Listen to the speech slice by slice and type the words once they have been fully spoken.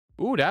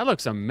Ooh, that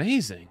looks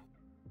amazing.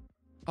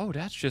 Oh,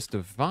 that's just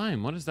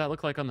divine. What does that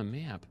look like on the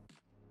map?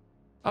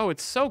 Oh,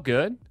 it's so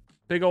good.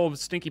 Big old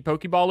stinky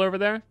Pokeball over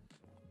there.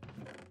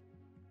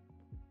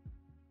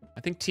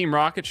 I think Team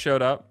Rocket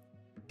showed up.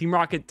 Team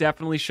Rocket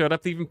definitely showed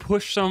up. They even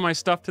pushed some of my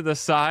stuff to the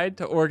side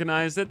to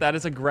organize it. That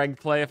is a Greg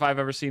play if I've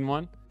ever seen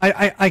one.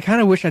 I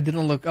kind of wish I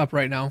didn't look up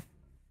right now.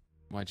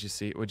 What'd you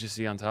see? What'd you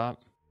see on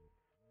top?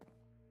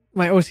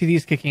 My OCD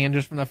is kicking in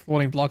just from that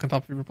floating block on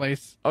top of your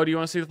place. Oh, do you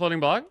want to see the floating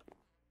block?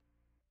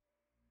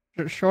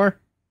 Sure.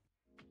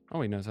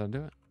 Oh, he knows how to do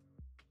it.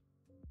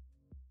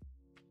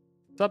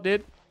 What's up,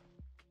 dude?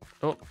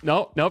 Oh,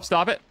 no, nope,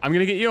 stop it. I'm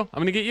gonna get you.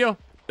 I'm gonna get you.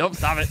 Nope,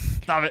 stop it.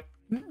 Stop it.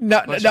 No.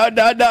 I don't know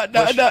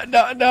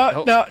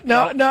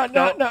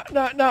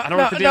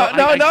what to do.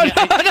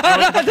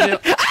 No.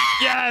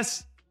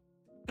 Yes!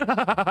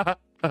 I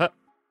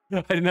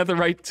didn't have the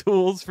right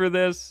tools for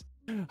this.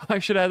 I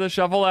should have had the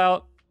shovel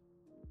out.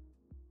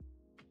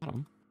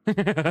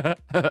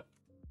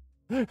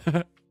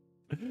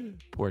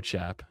 Poor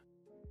chap.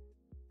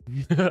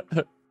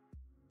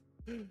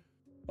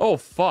 Oh,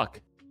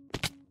 fuck.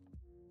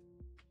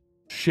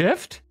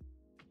 Shift?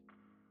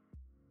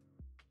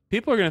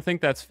 People are gonna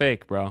think that's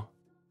fake, bro.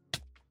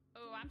 Oh,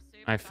 I'm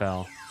super. I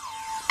fell.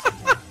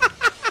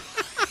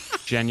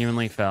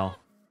 Genuinely fell.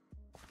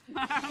 You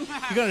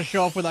gotta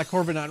show off with that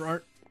Corbin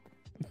art.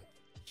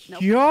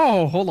 Nope.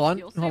 Yo, hold on.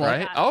 You'll see Hold on.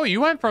 Right? Oh,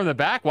 you went from the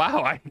back?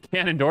 Wow, I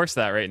can't endorse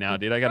that right now,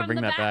 dude. I gotta From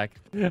bring the that back.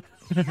 You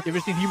ever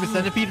seen Human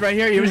Centipede right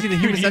here? You ever seen the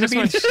Human You just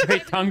went Centipede?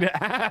 straight tongue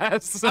to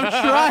ass.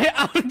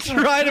 I'm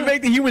trying to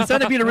make the Human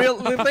Centipede a real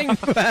thing,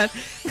 man.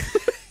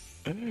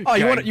 Oh,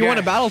 you want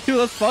a battle too?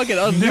 Let's fuck it.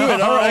 Let's do it.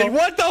 All right.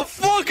 What the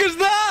fuck is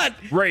that?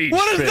 Rage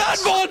What is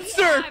fist. that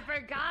monster? I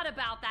forgot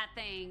about that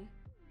thing.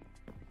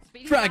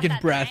 Speaking Dragon about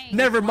that breath. thing,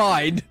 Never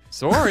mind.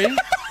 Sorry.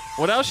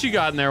 What else you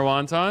got in there,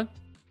 Wonton?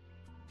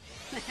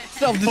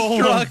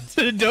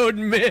 Self-destruct. Don't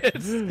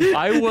miss.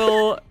 I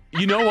will.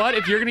 You know what?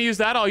 If you're gonna use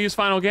that, I'll use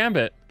Final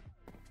Gambit.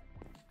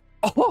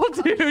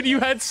 Oh, dude, you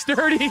had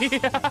sturdy.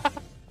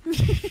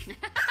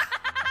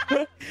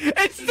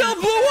 It still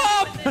blew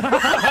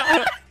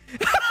up.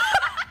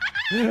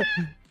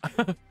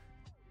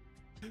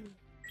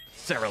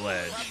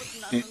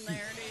 Cerulege. Nothing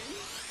there,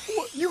 dude.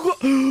 What, you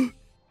got?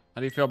 How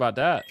do you feel about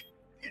that?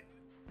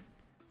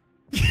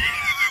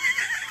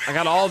 I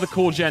got all the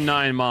cool Gen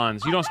 9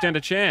 mons. You don't stand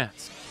a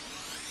chance.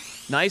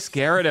 Nice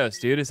Gyarados,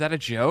 dude. Is that a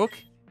joke?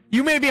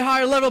 You may be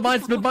higher level,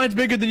 mine's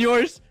bigger than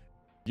yours.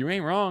 You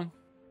ain't wrong.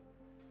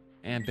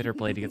 And Bitter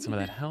Blade to get some of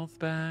that health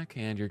back,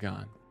 and you're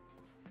gone.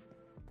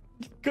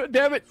 God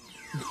damn it.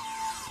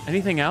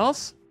 Anything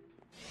else?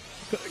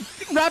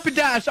 Rapid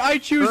dash, I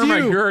choose you.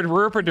 Ermagerd,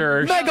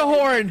 Ruperdurge. Mega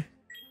horn.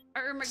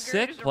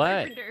 Sick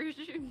play.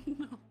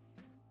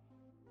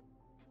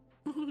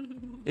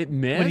 It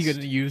missed? What are you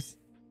gonna use?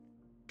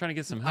 Trying to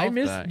get some health I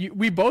missed. back.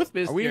 We both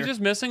missed. Are we here. just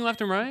missing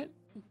left and right?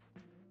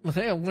 Well,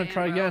 hey, I'm gonna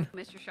try again.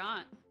 Mr.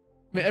 Shot.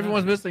 I mean,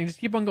 everyone's missing. Just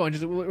keep on going.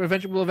 Just we'll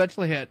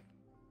eventually hit.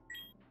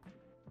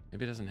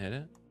 Maybe it doesn't hit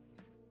it.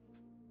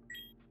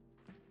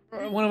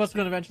 One of us is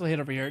gonna eventually hit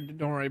over here.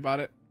 Don't worry about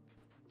it.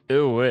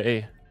 Ew,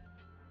 way.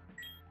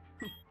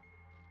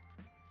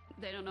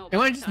 They don't know. Am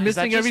I just time.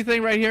 missing just-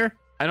 everything right here?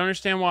 I don't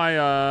understand why,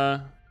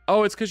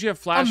 Oh, it's because you have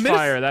flash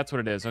fire. That's what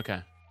it is.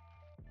 Okay.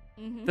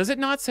 Mhm. Does it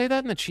not say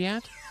that in the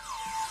chat?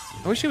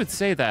 I wish it would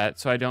say that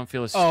so I don't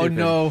feel as Oh stupid.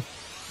 no!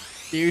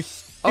 You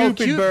stupid Oh,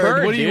 cute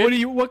bird, What do you? dude. What do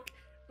you? What?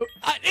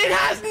 It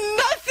has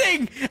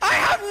nothing. I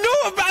have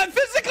no about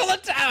physical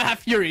attack. I have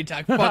fury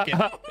attack. Fuck it.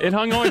 It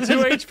hung only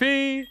 2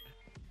 HP.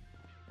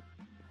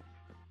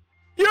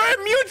 You're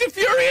immune to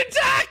fury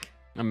attack.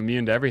 I'm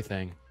immune to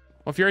everything.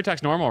 Well, Fury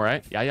Attack's normal,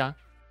 right? Yeah. Yeah.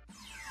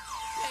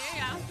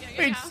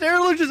 Wait,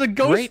 Cerulege is a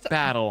ghost. Great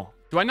battle.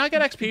 Do I not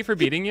get XP for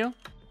beating you?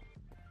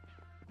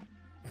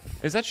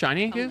 Is that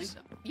shiny, Only Goose? so-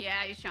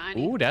 Yeah, he's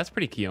shiny. Ooh, that's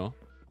pretty cute.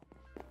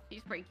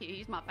 He's pretty cute.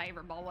 He's my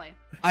favorite boy.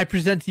 I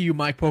present to you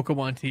my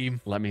Pokemon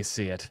team. Let me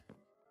see it.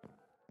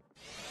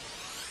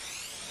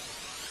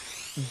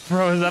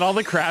 Bro, is that all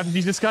the crabs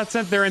you just got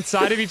sent? They're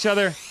inside of each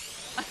other.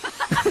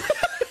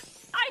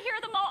 I hear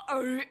them all.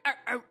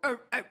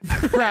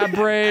 Crab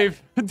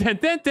Brave. Dun, dun,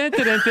 dun, dun,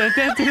 dun, dun,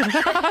 dun, dun.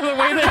 The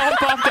way they all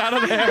popped out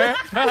of there.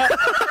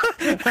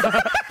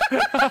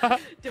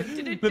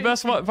 The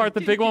best part,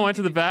 the big one went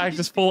to the back,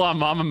 just full on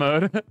mama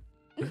mode.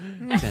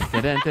 Dun,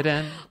 dun, dun, dun,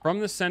 dun. From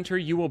the center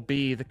you will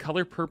be. The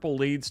color purple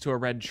leads to a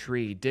red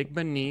tree. Dig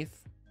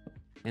beneath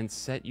and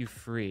set you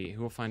free.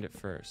 Who will find it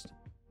first?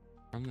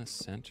 From the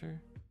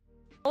center?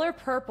 Color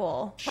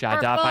purple.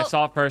 Shut up. I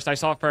saw it first. I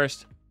saw it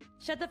first.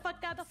 Shut the fuck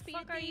up, speed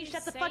fuck are you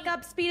Shut the saying? fuck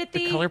up, speed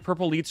The color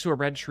purple leads to a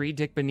red tree.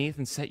 Dig beneath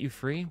and set you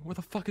free. Where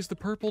the fuck is the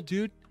purple,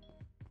 dude?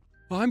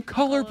 I'm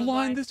colorblind.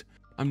 Colorblind. This.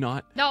 I'm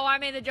not. No, I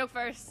made the joke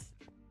first.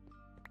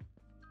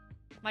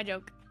 My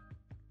joke.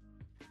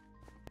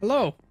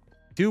 Hello.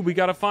 Dude, we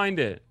gotta find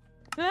it.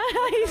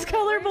 He's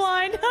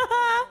colorblind.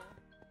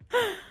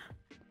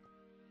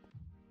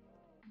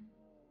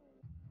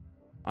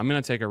 I'm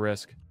gonna take a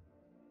risk.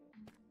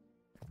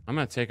 I'm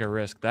gonna take a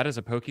risk. That is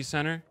a Poke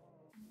Center.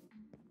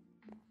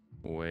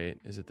 Wait,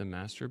 is it the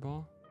Master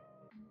Ball?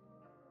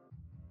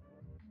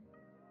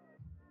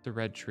 The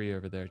red tree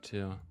over there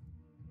too.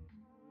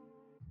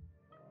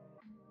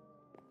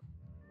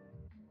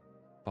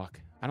 Fuck.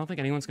 I don't think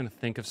anyone's gonna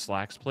think of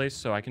Slack's place,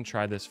 so I can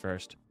try this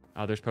first.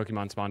 Oh, there's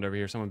Pokemon spawned over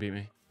here. Someone beat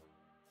me.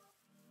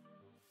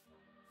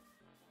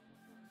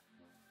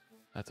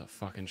 That's a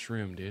fucking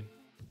shroom, dude.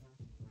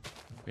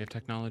 We have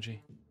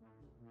technology.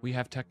 We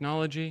have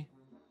technology.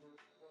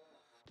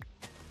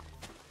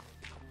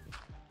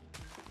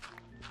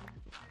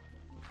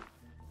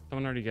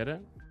 Someone already get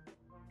it?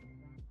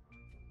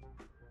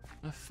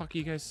 The fuck are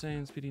you guys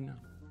saying, Speedy? No.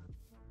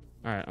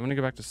 Alright, I'm gonna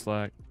go back to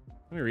Slack.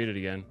 Let me read it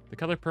again. The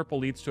color purple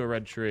leads to a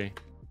red tree.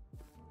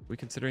 Are we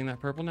considering that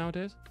purple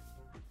nowadays?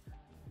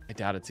 I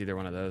doubt it's either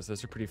one of those.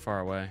 Those are pretty far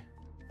away.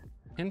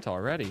 Hint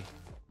already.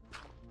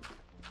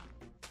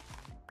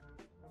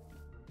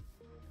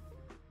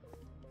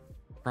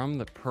 From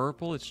the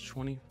purple, it's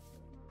 20.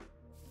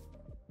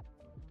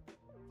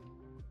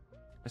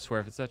 I swear,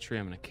 if it's that tree,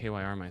 I'm gonna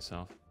KYR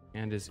myself.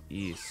 And is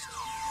east.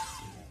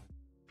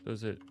 So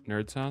is it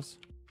Nerd's house?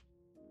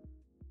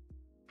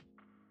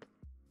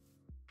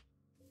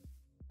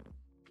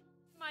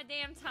 My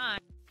damn time.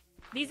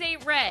 These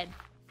ain't red.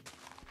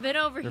 Been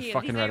over They're here.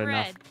 fucking These red ain't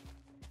enough. red.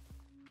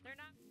 They're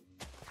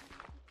not.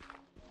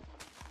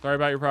 Sorry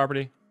about your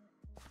property.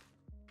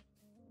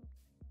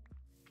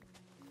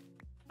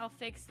 I'll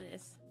fix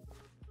this.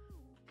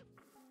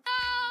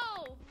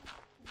 No!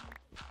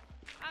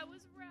 I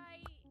was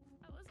right.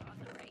 I was on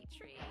the right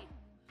tree.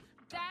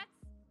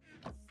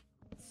 That's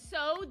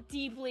so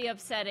deeply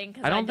upsetting.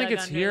 I don't think dug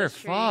it's under here. this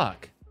tree.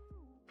 Fuck.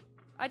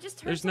 I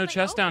just heard There's no something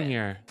chest down open.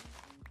 here.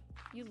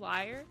 You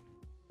liar.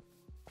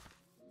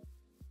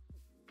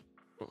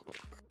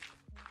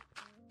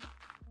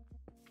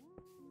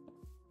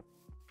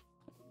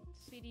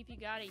 Sweetie, if you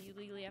got it, you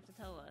legally have to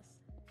tell us.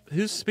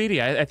 Who's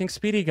Speedy? I think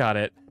Speedy got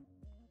it.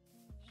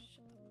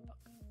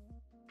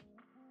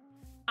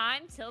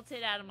 I'm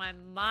tilted out of my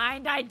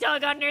mind. I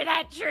dug under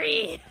that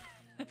tree.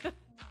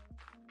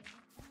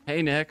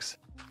 Hey, Nix.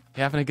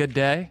 You having a good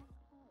day?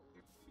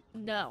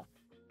 No.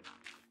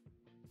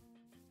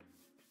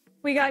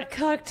 We got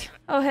cooked.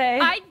 Oh, hey.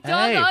 I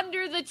dug Hey.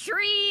 under the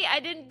tree. I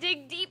didn't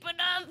dig deep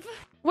enough.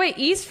 Wait,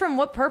 east from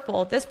what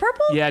purple? This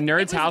purple? Yeah, It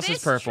Nerd's was house is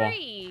this purple.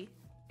 Tree.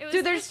 It was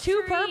Dude, there's this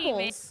two tree, man.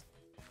 purples.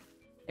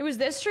 It was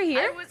this tree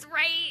I here? was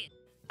right.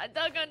 I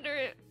dug under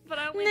it, but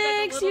I only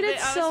Nix, dug a you little did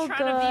bit. I so was trying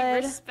to be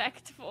good.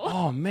 respectful.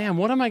 Oh, man.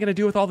 What am I going to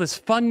do with all this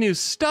fun new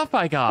stuff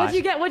I got? What'd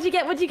you get? What'd you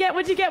get? What'd you get?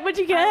 What'd you get? What'd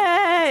you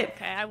get?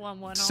 Okay, I won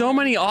one. So already.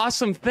 many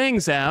awesome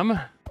things, Em.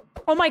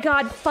 Oh my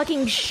god,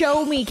 fucking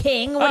show me,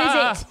 King. What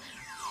Ah. is it?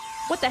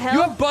 What the hell?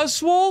 You have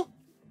Buzzwole?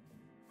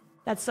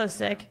 That's so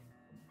sick.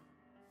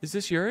 Is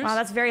this yours? Wow,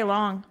 that's very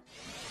long.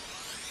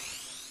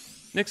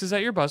 Nix, is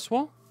that your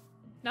Buzzwole?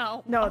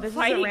 No, No, I'm this is a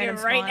fighting random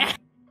it right spawn.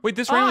 Wait,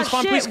 this Oh, random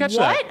spawn, shit, please catch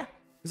what? that.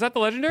 Is that the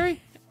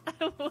legendary?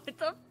 now. What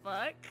the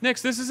fuck?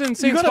 Nix, this is an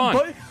insane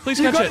spawn. Please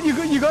you catch got it.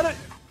 You got it.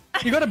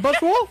 You got a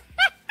Buzzwole?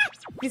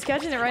 He's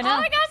catching it right Oh now.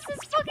 my gosh, this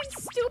fucking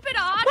stupid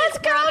oddest Let's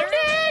go, brother.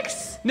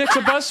 Nix! Nix, a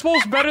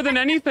Buzzwole's better than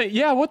anything.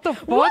 Yeah, what the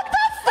fuck? What the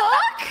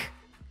fuck?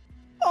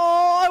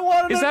 Oh, I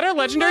wanted. Is that our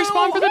legendary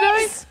spawn for the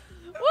day?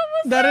 What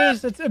was That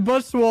is. It's a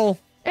Buzzwole.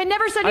 It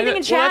never said I, anything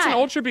in well, chat. that's an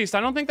Ultra Beast. I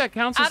don't think that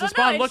counts I as a don't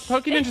spawn. know, Look,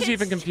 it's- Pokeninja's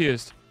even it's-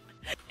 confused.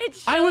 It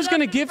I showed was up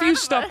gonna in give front you of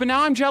stuff, us. but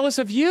now I'm jealous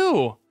of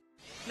you.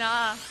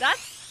 Nah,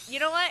 that's, you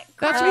know what?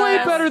 That's Karma way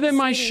has- better than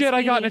my Speedy, shit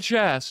I got in a Speedy.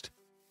 chest.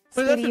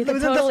 But that's, Speedy, you could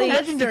that's totally,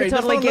 legendary. you could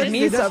totally That's not give me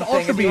legendary, that's something if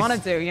Ultra you Beast.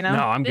 wanted to, you know?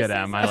 No, I'm This good, is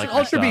Em. I That's like an my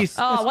Ultra stuff. Beast.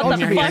 Oh, That's what the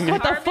Ultra fuck? Beast.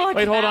 What the fuck?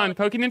 Wait, hold on.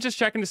 Pokeninja's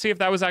checking to see if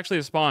that was actually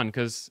a spawn,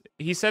 because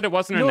he said it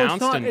wasn't No, it's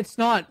announced. not. and... It's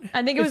not.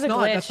 I think it was It's a not.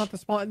 glitch. That's not the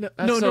spawn. No,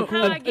 That's so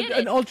cool. I get it.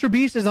 An Ultra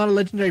Beast is not a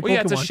legendary Well,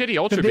 yeah, it's a Pokemon. shitty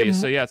Ultra They-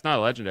 Beast, so yeah, it's not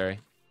a legendary.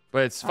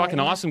 But it's fucking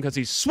yeah. awesome because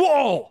he's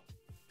swole!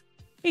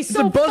 He's It's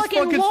so a buzz fucking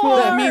fucking large. swole.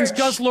 That means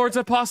Guzzlord's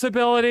a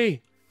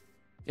possibility.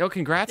 Yo,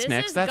 congrats, This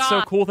Nix. is That's so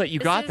God. cool that you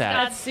This got is that.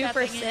 God That's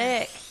super stepping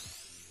in. sick.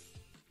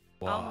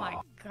 Oh my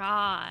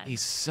god.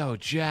 He's so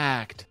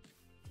jacked.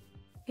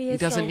 He He is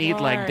doesn't so need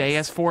like large.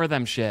 Deus for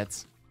them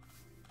shits.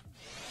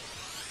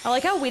 I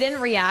like how we didn't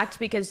react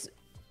because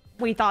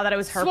we thought that it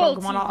was her Swole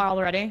Pokemon team.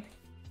 already.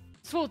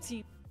 Swole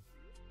team.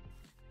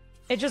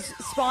 It just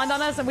spawned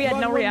on us and we had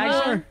Run no one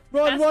reaction.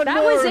 more. Run one That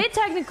more. was it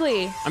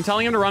technically. I'm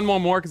telling him to run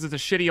one more because it's a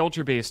shitty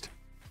Ultra Beast.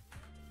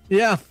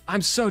 Yeah.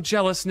 I'm so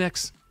jealous,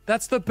 Nix.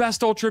 That's the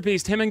best Ultra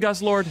Beast, him and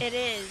Guzzlord. It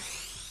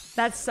is.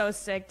 That's so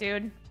sick,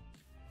 dude.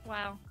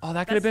 Wow. Oh,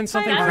 that could have been That's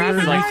something my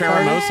crappy like favorite.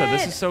 Pheromosa.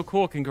 This is so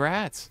cool.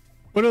 Congrats.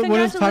 What does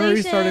timer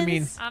restart mean?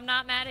 Congratulations. I'm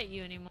not mad at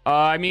you anymore.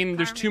 I mean,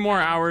 there's 2 more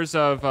Karma. hours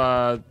of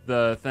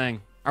the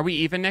thing. Are we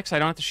even, Nix? I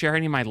don't have to share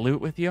any of my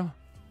loot with you?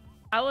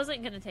 I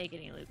wasn't gonna take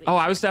any loot. Oh,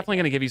 I was definitely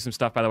going to give you some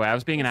stuff, by the way. I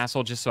was being an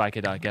asshole just so I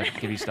could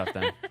give you stuff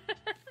then.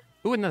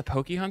 Ooh, and the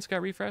Poke Hunts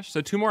got refreshed.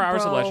 So 2 more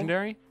hours of Bro.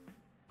 Legendary.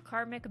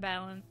 Karmic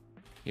balance.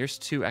 Here's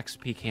 2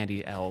 XP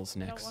Candy L's, I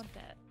don't Nix. want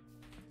that.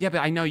 Yeah, but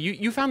I know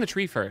you found the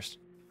tree first.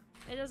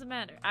 It doesn't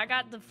matter. I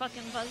got the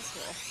fucking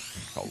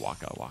buzzsaw. Oh,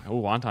 Waka.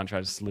 Oh, Wonton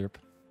tried to slurp.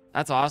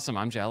 That's awesome.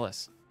 I'm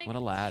jealous. What a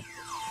lad.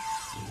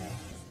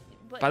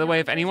 By the no, way,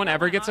 if there's anyone one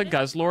ever on gets a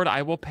August. Guzzlord,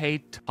 I will pay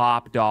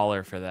top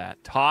dollar for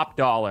that. Top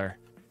dollar.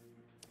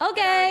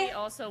 Okay. I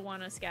also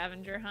won a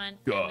scavenger hunt,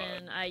 God.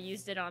 and then I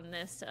used it on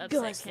this to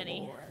upset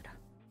Kenny.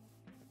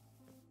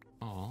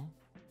 Oh.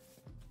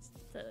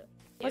 So it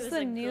What's was the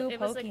a new It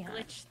was a Poke Hunt?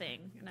 glitch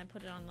thing, and I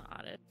put it on the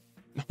audit.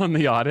 On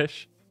the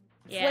oddish.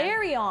 Yeah.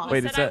 Flareon. He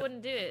Wait, said it's I a-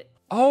 wouldn't do it.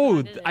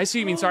 Oh, did it. I see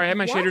what you mean. Sorry, I had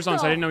my What shaders on,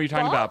 so I the didn't know what you're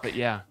talking about. fuck? But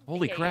yeah,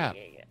 holy Yeah, crap.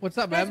 yeah, yeah. What's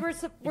up, Guys,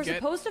 man? we're good?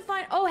 supposed to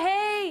find. Oh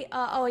hey.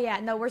 Oh yeah.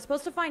 No, we're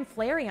supposed to find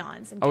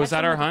Flareons. And Oh, is catch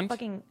that them our with a hunt?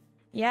 Fucking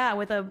yeah,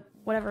 with a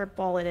whatever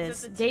ball it is.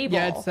 Is it the Day ball.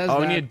 Yeah, it says Oh,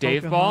 we that. need a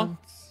Dave Poke ball?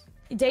 hunts.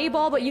 Day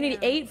ball, but you need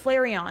damn. 8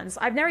 Flareons.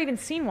 I've never even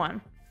seen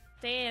one.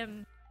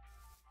 Damn.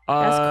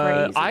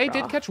 That's crazy, I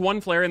bro. did catch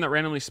one Flareon that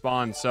randomly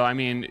spawned. So, I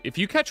mean, if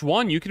you catch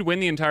one, you could win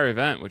the entire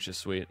event, which is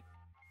sweet.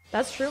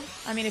 That's true.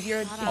 I mean, if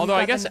you're. Although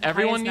I got guess the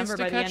everyone highest needs number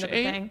to by the catch end of the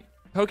 8. thing.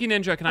 Poke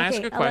Ninja, can I ask Okay,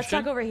 a let's question?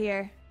 talk over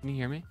here. Can you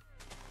hear me?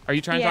 Are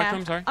you trying to talk to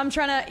him? Sorry. I'm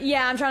trying to.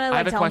 Yeah, I'm trying to. Like, I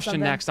have a tell him question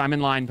something. next. I'm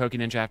in line, Poke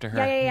Ninja, after her.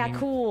 Yeah, Can you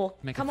cool.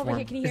 make a Come over here.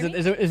 form? Can you Is hear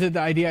it, me? is it the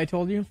idea I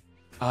told you?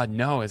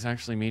 No, it's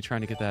actually me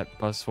trying to get that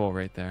buzzful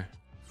right there.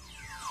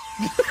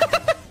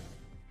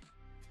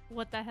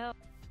 What the hell?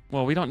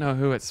 Well, we don't know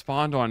who it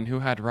spawned on, who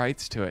had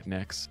rights to it,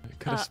 Nix. It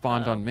could have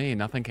spawned Uh-oh. on me.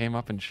 Nothing came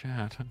up in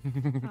chat.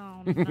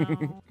 Oh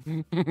no.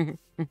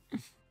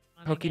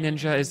 Poke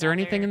Ninja, is there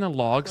anything in the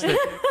logs that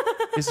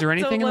is there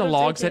anything in let the him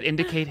logs take that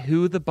indicate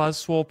who the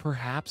buzzswole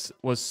perhaps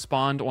was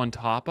spawned on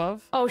top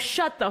of? Oh,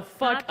 shut the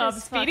fuck Not up,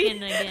 this Speedy.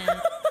 fucking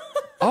again.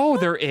 Oh,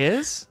 there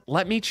is?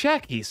 Let me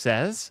check, he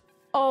says.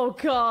 Oh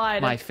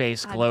God. My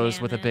face God glows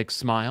damn with a it. big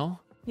smile.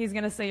 He's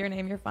gonna say your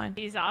name. You're fine.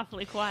 He's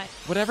awfully quiet.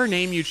 Whatever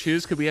name you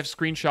choose, could we have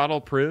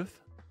screenshotable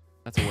proof?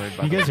 That's a word,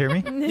 by You the way. guys hear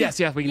me? Yes,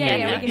 we can Yeah, hear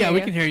yeah, you. we can Yeah, hear we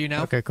you. can hear you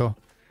now. Okay, cool.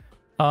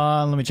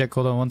 Let me check.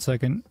 Hold on 1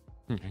 second.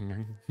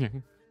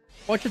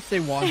 Well, I should say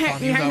wonton,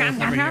 even though I was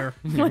never here.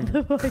 What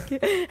the fuck?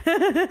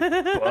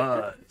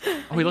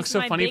 Oh, he looks He's so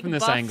my funny big from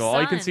this buff angle. All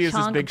you can son. see is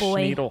his Chonk big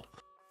boy. schneedle.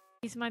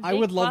 He's my I big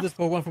would love buff this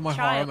Pokemon for my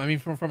child. harem. I mean,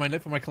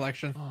 for my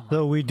collection.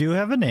 So we do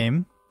have a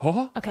name.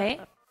 Oh, Okay.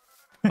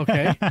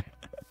 Okay.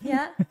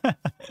 Yeah.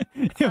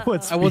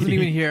 What's I wasn't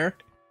even speedy? here.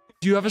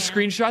 do you have a Yeah,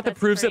 screenshot that that's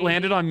proves it crazy.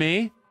 landed on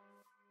me?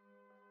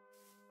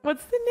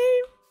 What's the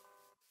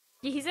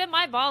name? He's in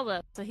my ball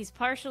though, so he's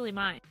partially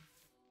mine.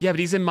 Yeah, but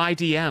he's in my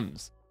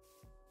DMs.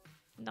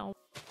 No.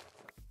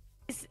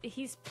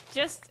 He's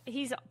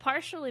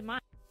partially mine.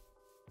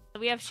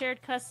 We have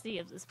shared custody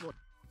of this boy.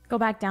 Go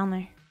back down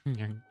there.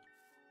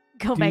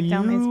 Go Do back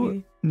down there, you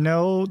Speedy.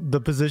 know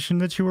the position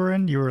that you were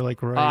in? You were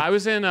like right. I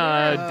was in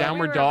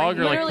downward we were dog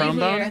or like literally prone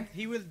here. bone.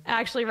 He was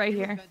Actually, right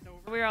here.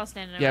 We were all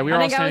standing over Yeah, we here.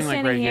 were I all think I was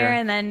standing like standing right here, here.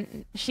 and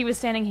then she was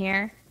standing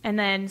here, and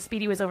then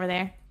Speedy was over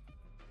there.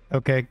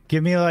 Okay,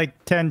 give me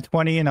like 10,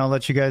 20, and I'll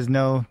let you guys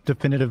know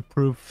definitive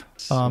proof.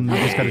 I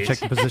just gotta check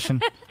the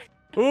position.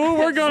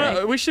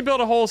 Ooh, we should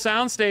build a whole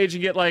soundstage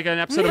and get like an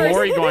episode of First-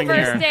 Ori going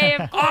first here. day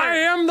of court. I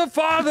am the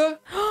father.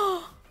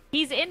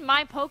 He's in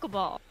my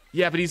Pokeball.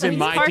 Yeah, but he's So in he's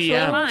my partially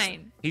DMs.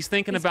 mine. He's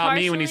thinking He's about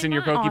me when he's in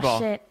your partially Pokeball. Oh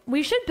shit!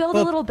 We should build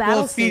a little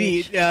battle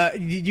Speedy, stage.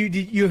 you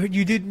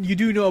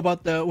do know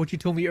about what you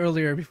told me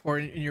earlier before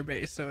in your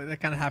base, so that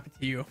kind of happened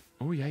to you.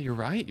 Oh yeah, you're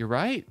right. You're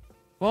right.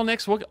 Well,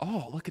 next we'll.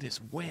 Oh, look at his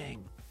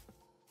wing.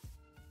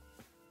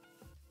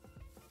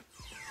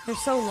 They're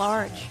so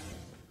large.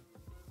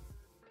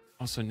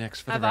 Also,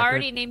 next for the I've record,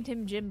 already named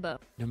him Jimbo.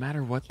 no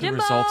matter what the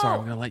Jimbo! results are,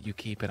 I'm gonna let you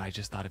keep it. I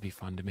just thought it'd be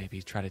fun to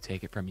maybe try to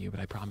take it from you, but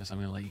I promise I'm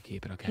gonna let you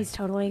keep it. Okay? He's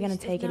totally gonna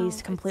take it. No, He's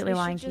it's- completely we should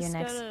lying to you, just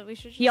Nix. we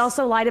should He just-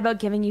 also lied about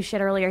giving you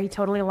shit earlier. He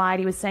totally lied.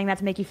 He was saying that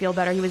to make you feel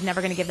better. He was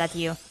never gonna give that to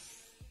you.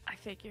 I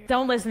figured.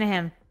 Don't listen to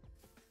him.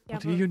 Yeah,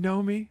 Do but- you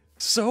know me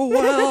so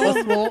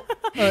well?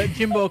 Well,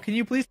 Jimbo, can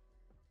you please?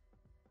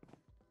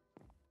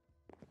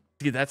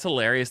 Dude, that's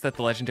hilarious that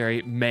the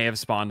legendary may have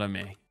spawned on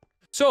me.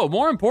 So,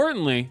 more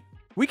importantly,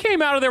 we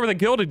came out of there with a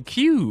gilded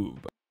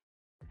cube.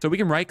 So we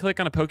can right-click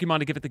on a Pokemon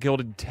to give it the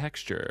gilded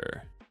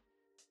texture.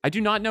 I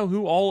do not know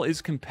who all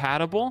is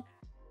compatible.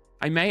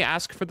 I may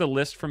ask for the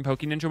list from Poke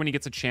Ninja when he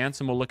gets a chance,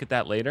 and we'll look at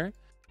that later.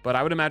 But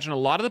I would imagine a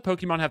lot of the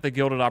Pokemon have the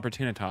gilded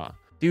Opportunita.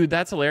 Dude,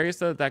 that's hilarious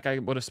that that guy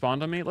would have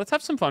spawned on me. Let's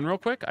have some fun real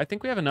quick. I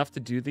think we have enough to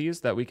do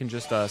these that we can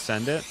just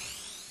send it.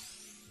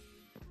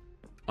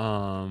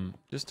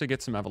 Just to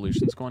get some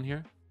evolutions going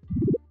here.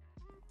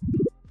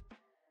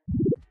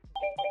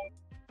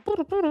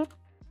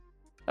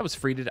 That was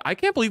free to. I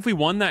can't believe we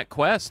won that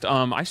quest.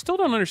 I still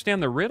don't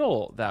understand the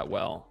riddle that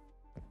well.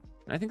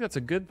 I think that's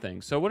a good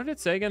thing. So what did it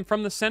say again?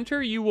 From the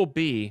center you will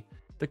be.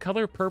 The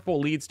color purple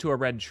leads to a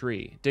red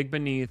tree. Dig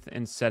beneath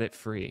and set it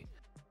free.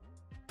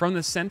 From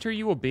the center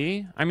you will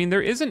be. I mean,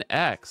 there is an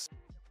X.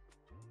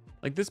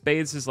 Like this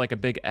base is like a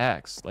big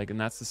X. Like, and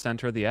that's the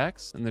center of the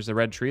X. And there's a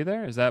red tree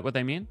there. Is that what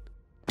they mean?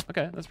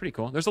 Okay, that's pretty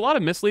cool. There's a lot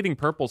of misleading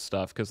purple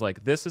stuff because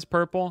like this is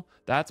purple,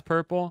 that's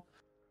purple.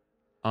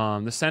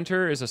 The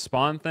center is a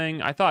spawn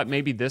thing. I thought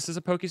maybe this is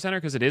a Poke Center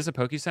because it is a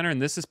Poke Center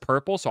and this is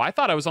purple. So I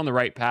thought I was on the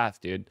right path,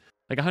 dude.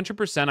 Like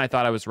 100% I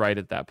thought I was right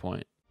at that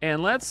point.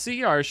 And let's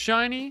see our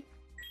shiny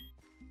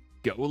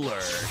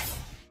Golurk.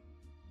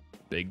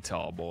 Big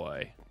tall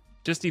boy.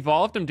 Just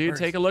evolved him, dude.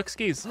 Take a look,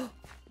 skis.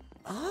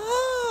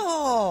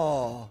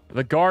 Oh.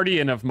 The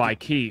guardian of my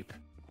keep.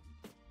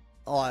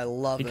 Oh, I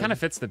love it. He kind of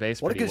fits the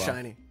base What a pretty good well.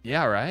 shiny.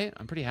 Yeah, right?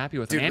 I'm pretty happy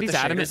with Dude, him. And with he's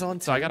the adamant, shaders on,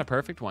 so I too. got a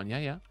perfect one. Yeah,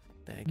 yeah.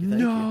 Thank you,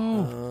 thank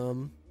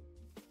you.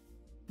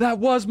 That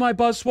was my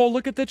Buzzwole.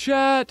 Look at the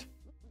chat.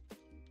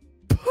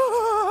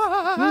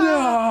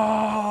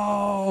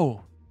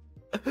 No!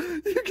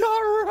 You got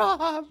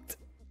robbed.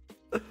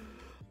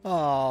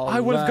 Oh,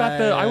 I would have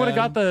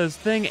got the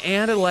thing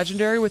and a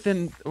legendary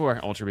within, or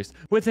Ultra Beast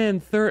within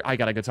third. I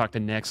gotta go talk to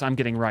Nyx. I'm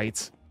getting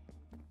rights.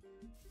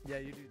 Yeah,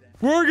 you do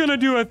that. We're gonna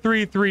do a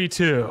 3-3-2.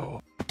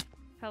 Hello?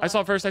 I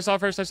saw it first.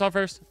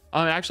 It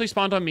actually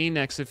spawned on me,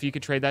 Nyx. If you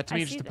could trade that to I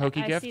me, see just a that, Poke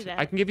I Gift. see that,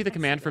 I can give you the I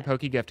command see for that.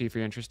 Poke Gift if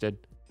you're interested.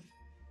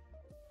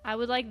 I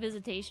would like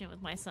visitation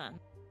with my son.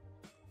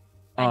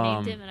 I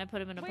named him and I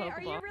put him in a Wait, Pokeball.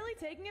 are you really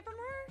taking it from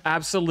her?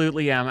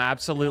 Absolutely am.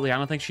 Absolutely. I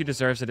don't think she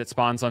deserves it. It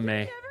spawns on me.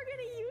 Never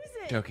gonna use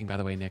it. Joking, by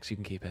the way, Nyx. You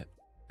can keep it.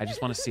 I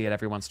just want to see it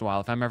every once in a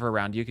while. If I'm ever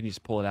around you, can you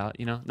just pull it out?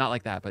 You know, not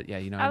like that, but yeah,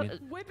 you know what I mean.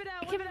 Whip it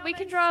out. We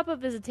can draw up a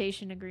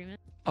visitation agreement.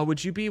 Oh,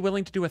 would you be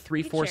willing to do a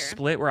 3-4 share.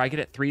 split where I get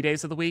it 3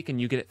 days of the week and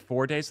you get it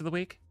 4 days of the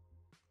week?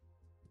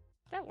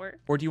 That works.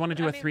 Or do you want to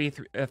do I a mean-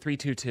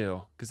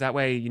 3-2-2? Because that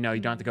way, you know, you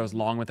don't have to go as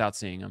long without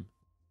seeing them.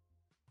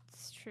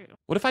 It's true.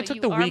 What if I But took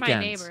you the are my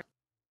weekends? neighbor.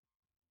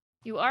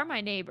 You are my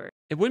neighbor.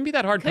 It wouldn't be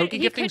that hard. Could- Poke he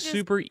gifting's could just-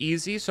 super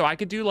easy, so I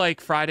could do like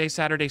Friday,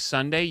 Saturday,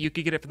 Sunday. You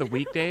could get it for the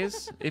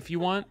weekdays if you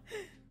want.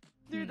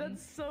 Dude,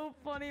 that's so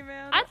funny,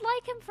 man. I'd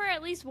like him for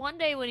at least one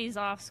day when he's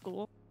off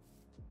school.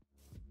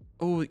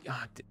 Oh,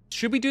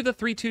 should we do the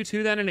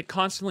 3-2-2 then, and it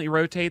constantly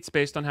rotates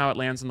based on how it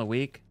lands in the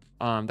week?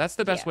 That's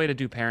the best Yeah. way to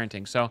do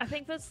parenting. So, I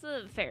think that's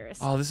the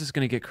fairest. oh, this is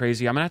gonna get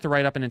crazy. I'm gonna have to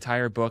write up an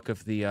entire book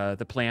of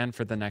the plan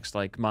for the next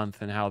like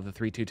month and how the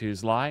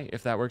 3-2-2s lie,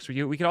 if that works for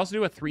you. We could also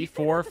do a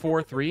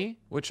 3-4-4-3,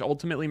 which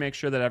ultimately makes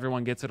sure that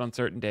everyone gets it on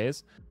certain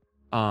days.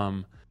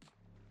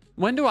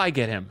 When do I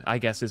get him? I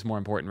guess is more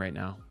important right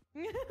now.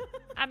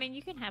 I mean,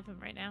 you can have him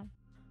right now.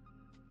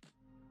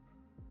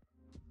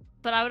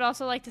 But I would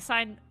also like to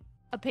sign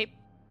a paper,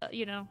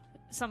 you know,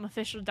 some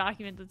official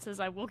document that says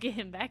I will get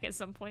him back at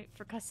some point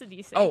for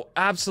custody's sake. Oh,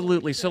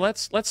 absolutely. So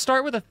let's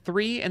start with a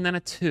 3 and then a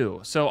 2.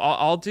 So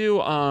I'll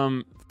do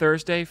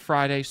Thursday,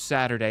 Friday,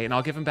 Saturday, and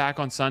I'll give him back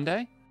on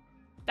Sunday.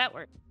 That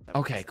works.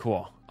 Okay,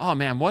 cool. Oh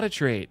man, what a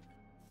treat.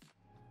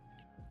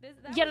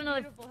 That Yet was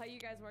another- beautiful how you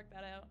guys worked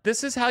that out.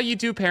 This is how you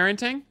do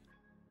parenting?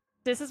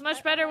 This is much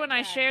I better like when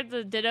I that. shared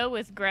the Ditto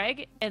with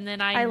Greg, and then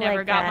I I never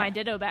like got that. my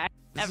Ditto back.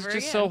 This ever is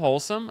just again. so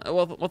wholesome.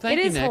 Well, thank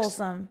It you, is Nyx.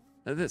 wholesome.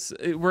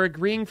 We're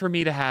agreeing for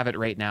me to have it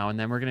right now, and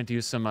then we're gonna do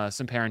some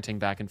parenting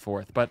back and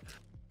forth. But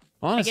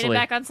I honestly, get it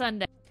back on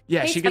Sunday.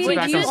 yeah, Hey, she gets it Speedy,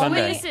 back do on you-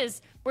 Sunday. This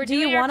is we're Do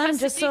you doing our want 'em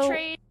custody just so-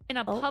 trade in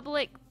a Oh.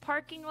 public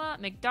parking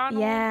lot, McDonald's.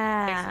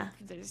 Yeah.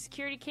 There's a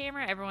security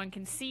camera. Everyone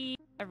can see.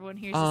 Everyone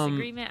hears this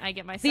agreement. I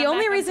get my. The son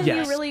only back on reason Sunday.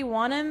 Yes. you really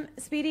want him,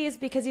 Speedy, is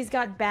because he's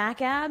got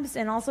back abs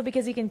and also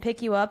because he can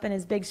pick you up in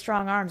his big,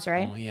 strong arms,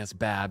 right? Oh, he has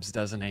babs,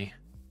 doesn't he?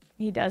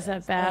 He does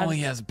have abs. Oh,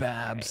 he has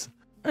babs.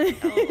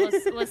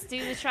 Let's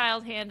do the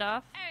child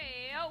handoff.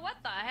 Hey, what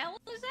the hell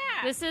is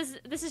that?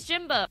 This is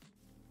Jimbo.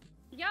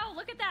 Yo,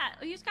 look at that.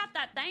 He's got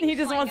that thing. He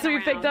just wants to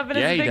be picked up in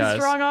Yeah, his he big, does.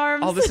 strong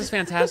arms. Oh, this is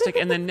fantastic.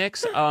 And then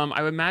Nyx,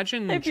 I would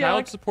imagine Hey, child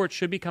Bjork. support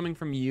should be coming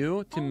from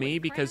you to me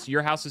because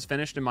your house is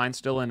finished and mine's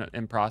still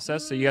in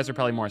process. So you guys are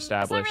probably more That's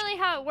not established. really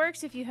how it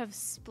works if you have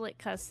split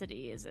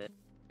custody, is it?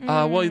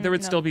 Well, there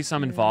would no. still be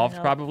some involved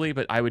No. probably,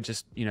 but I would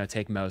just,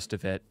 take most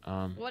of it.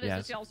 What is yes.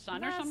 this, y'all's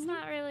son or That's something?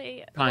 not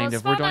really. Kind well, of.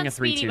 it's We're spawned doing on a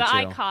Speedy, but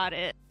I 3-2-2. caught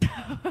it.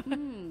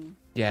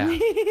 Yeah,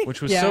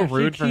 which was Yeah, so she-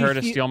 rude for her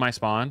to she- steal my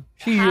spawn.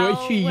 She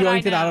How she would I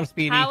yoinked it out know? of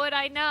Speedy. How would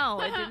I know?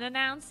 I didn't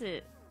announce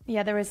it.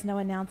 Yeah, there was no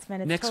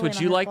announcement. It's Nyx, totally would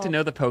not you her like to fault.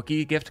 know the Poke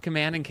Gift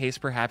command in case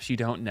perhaps you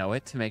don't know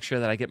it to make sure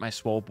that I get my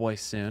swole boy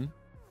soon?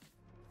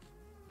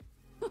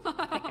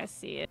 I think I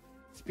see it.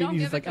 Don't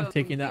Speedy's give like, it to I'm him.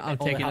 taking that. I'm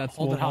Hold it taking that.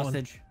 Hold it swole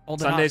hostage.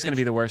 Hold it Sunday's gonna hostage.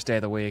 be the worst day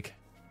of the week.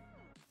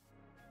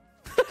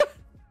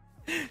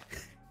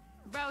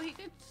 Bro, he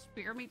could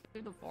spear me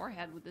through the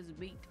forehead with his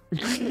beak.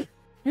 Wait,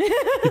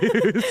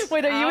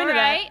 are you into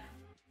Alright,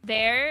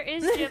 there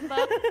is Jimbo.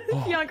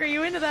 that? Bianca, are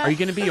you into that? Are you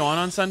gonna be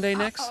on Sunday,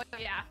 Nyx? Oh,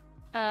 yeah.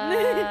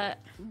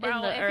 In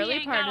Bro, the if he early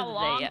ain't part got a of the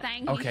long day. Yeah. thing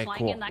he's Okay,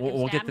 slanging cool. that can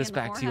We'll stab get me this in the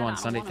back to you forehead, on I don't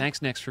Sunday. want Thanks,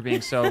 Nyx, for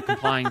being so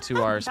complying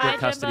to our split Bye,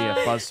 custody of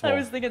Jimbo. I was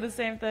Buzzful. thinking the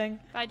same thing.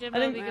 Bye, Jimbo.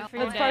 I think Be good for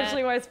your that's dad.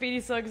 partially why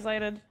Speedy's so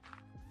excited.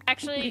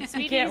 Actually, He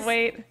Speedy's, can't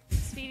wait.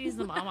 Speedy's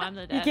the mom. I'm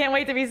the dad. He can't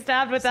wait to be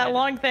stabbed with that Excited.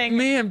 long thing.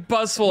 Me and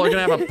Buzzful are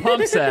gonna have a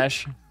pump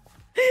sesh.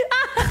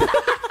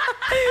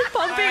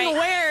 Pumping Alright.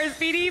 where,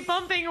 Speedy?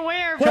 Pumping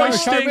where? Push. bro?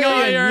 Hoisting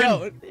iron.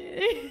 Yo,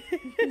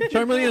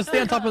 Charmeleon,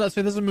 stay on top of that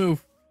so he doesn't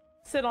move.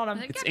 Sit on him.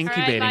 It's Alright,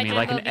 incubating bye, me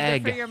like Jimbo. an Be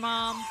good for egg. your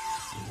mom.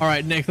 All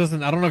right, Nick,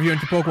 listen, I don't know if you're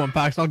into Pokemon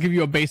packs. I'll give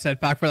you a base set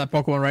pack for that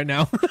Pokemon right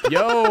now.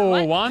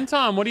 Yo,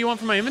 Wonton, what do you want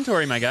from my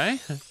inventory, my guy?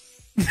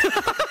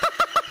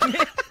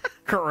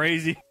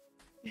 Crazy.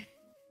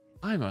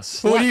 I'm a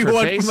slut What do you for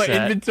want base from my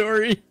set.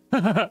 inventory?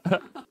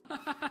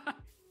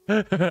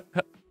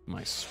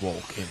 My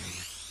swole king.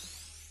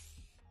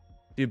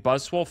 Dude,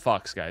 Buzzswole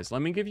fucks, guys.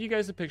 Let me give you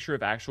guys a picture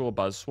of actual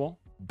Buzzswole.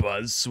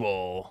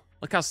 Buzzswole.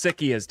 Look how sick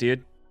he is,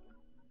 dude.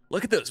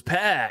 Look at those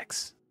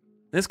packs.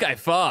 This guy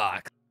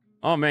fucks.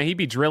 Oh, man, he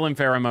be drilling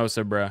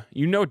Pheromosa, bruh.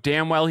 You know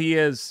damn well he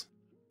is.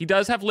 He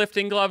does have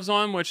lifting gloves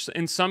on, which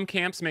in some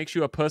camps makes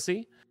you a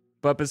pussy.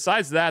 But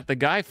besides that, the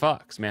guy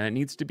fucks, man. It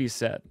needs to be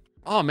said.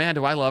 Oh, man,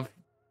 do I love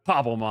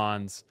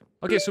Cobblemons.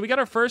 Okay, so we got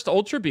our first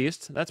Ultra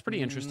Beast. That's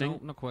pretty interesting. No,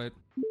 not quite.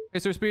 Hey,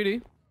 Sir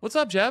Speedy. What's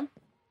up, Jeb?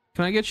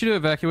 Can I get you to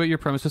evacuate your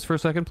premises for a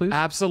second, please?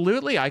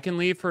 Absolutely. I can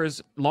leave for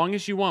as long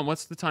as you want.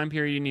 What's the time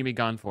period you need me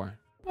gone for?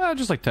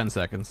 Just like 10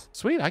 seconds.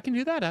 Sweet, I can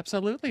do that.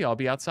 Absolutely. I'll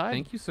be outside.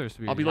 Thank you, Sir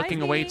Speedy. I'll be looking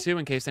Bye, away, Speedy. too,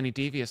 in case any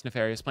devious,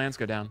 nefarious plans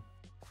go down.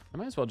 I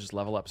might as well just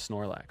level up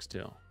Snorlax,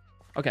 too.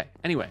 Okay,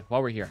 anyway,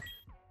 while we're here.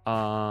 We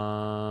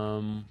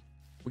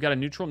got a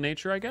neutral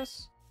nature, I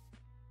guess?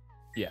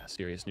 Yeah,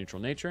 serious neutral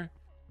nature.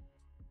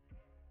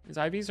 These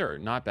IVs are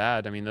not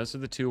bad. I mean, those are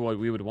the two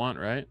we would want,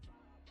 right?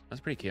 That's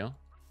pretty cool.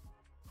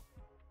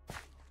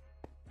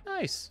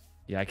 Nice.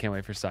 Yeah, I can't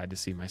wait for Side to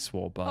see my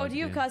swole bug. Oh, do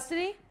you have dude.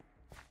 custody?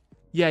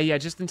 Yeah,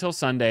 just until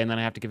Sunday, and then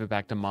I have to give it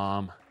back to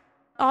Mom.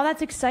 Oh,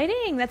 that's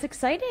exciting. That's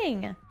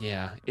exciting.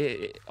 Yeah,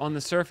 on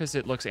the surface,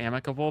 it looks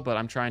amicable, but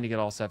I'm trying to get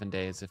all 7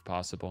 days if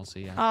possible, so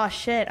yeah. Oh,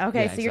 shit.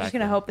 Okay, Yeah, so you're just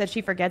going to exactly. hope that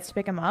she forgets to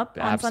pick him up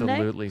on Sunday?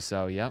 Absolutely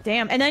so, yep.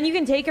 Damn. And then you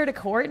can take her to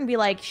court and be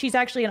like, she's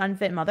actually an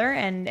unfit mother,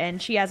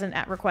 and she hasn't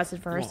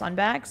requested for her son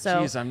back,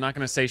 so... Jeez, I'm not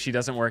going to say she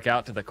doesn't work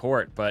out to the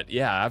court, but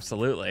yeah,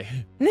 absolutely.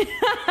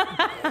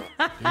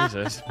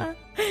 Jesus.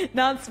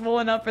 Not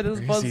swollen up for this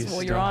Crazy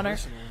Buzzswole, Your stuff. Honor.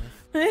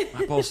 My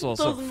Buzzwole's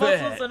so Those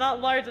muscles fit. are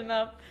not large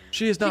enough.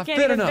 She is She not can't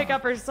fit even enough. pick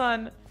up her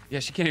son. Yeah,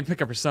 she can't even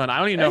pick up her son. I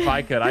don't even know if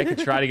I could. I could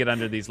try to get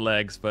under these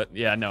legs, but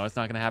yeah, no, it's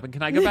not going to happen.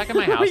 Can I go back in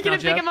my house Are we now, going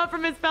to pick Jeff? him up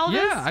from his pelvis?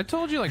 Yeah, I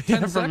told you like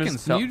 10 from his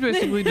seconds. cell. You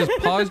basically just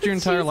paused your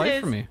entire life Jesus.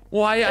 for me.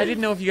 Well, I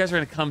didn't know if you guys were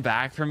going to come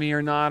back for me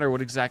or not, or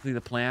what exactly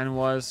the plan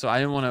was, so I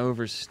didn't want to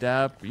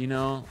overstep, you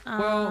know?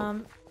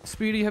 Well,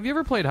 Speedy, have you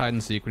ever played hide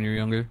and seek when you were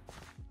younger?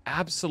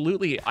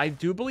 Absolutely. I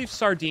do believe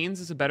Sardines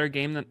is a better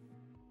game than...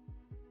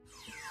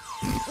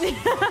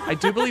 I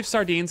do believe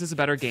Sardines is a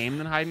better game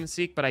than hide and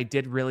seek, but I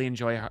did really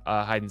enjoy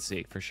hide and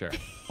seek for sure.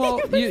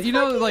 Well, you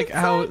know like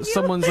how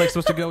someone's like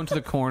supposed to go into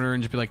the corner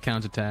and just be like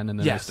count to 10 and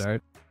then Yes. they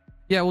start?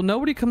 Yeah, well,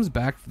 nobody comes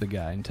back for the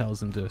guy and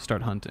tells him to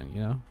start hunting,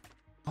 you know?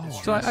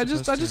 So I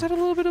just had a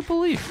little bit of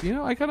belief, you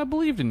know? I kind of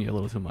believed in you a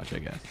little too much, I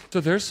guess.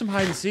 So there's some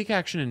hide and seek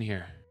action in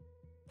here.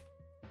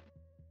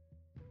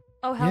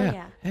 Oh, hell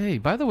yeah. Hey,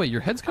 by the way,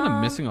 your head's kind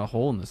of missing a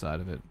hole in the side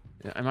of it.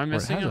 Am I Or it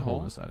missing has a hole?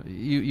 in the side of it.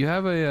 You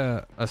have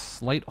a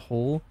slight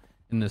hole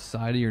in the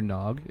side of your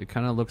nog. It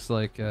kind of looks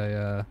like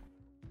a...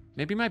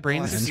 Maybe my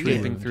brain's I see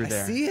escaping it. through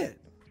there. I see it.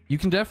 You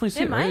can definitely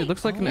see it, right? might. It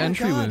looks like an Oh my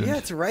entry God, wound. Yeah,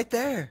 it's right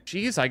there.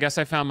 Jeez, I guess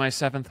I found my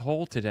 7th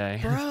hole today.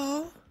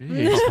 Bro.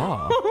 Jeez.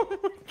 Oh.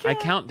 I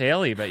count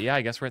daily, but yeah,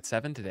 I guess we're at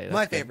 7 today. That's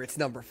My good. favorite's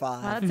number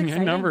 5. That's Yeah,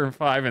 exciting. number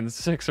 5 and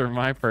 6 are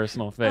my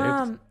personal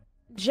favorites.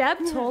 Jeb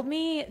told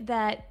me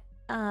that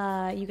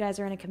you guys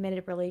are in a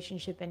committed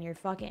relationship and you're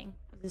fucking.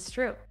 Is this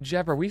true?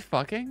 Jeb, are we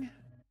fucking?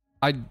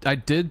 I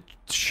did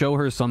show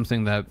her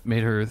something that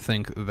made her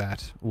think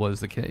that was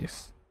the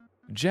case.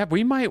 Jeb,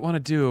 we might want to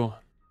do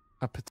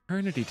a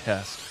paternity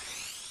test.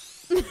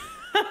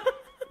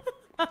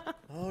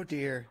 Oh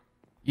dear.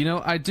 You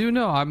know, I do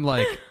know I'm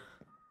like...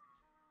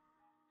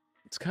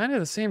 It's kind of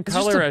the same It's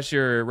just color a- as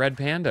your red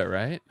panda,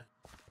 right?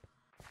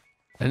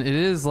 And it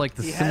is like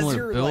the He has similar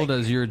your, build like-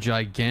 as your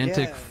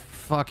gigantic Yeah.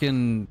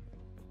 fucking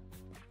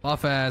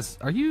buff ass.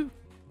 Are you?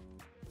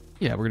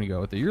 Yeah, we're gonna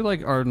go with it. You're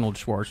like Arnold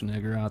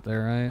Schwarzenegger out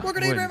there, right? We're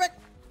gonna be right back.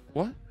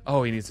 What?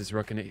 Oh, he needs his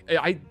rook and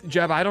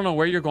Jeb, I don't know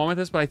where you're going with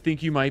this, but I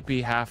think you might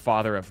be half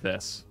father of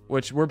this.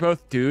 Which we're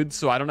both dudes,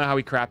 so I don't know how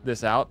we crap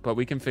this out, but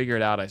we can figure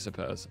it out, I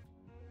suppose.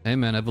 Hey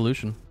man,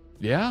 evolution.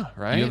 Yeah,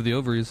 right? You have the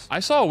ovaries.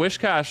 I saw a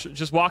Wishcash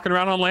just walking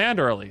around on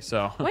land early,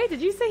 so. Wait,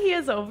 did you say he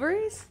has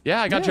ovaries?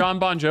 Yeah, I got John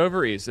Bon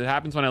Jovi's. It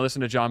happens when I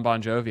listen to John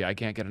Bon Jovi. I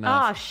can't get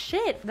enough. Oh,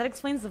 shit. That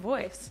explains the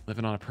voice.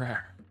 Living on a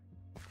prayer.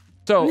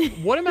 So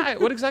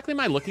what exactly am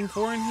I looking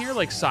for in here?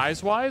 Like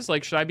size-wise?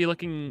 Like should I be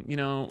looking, you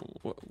know,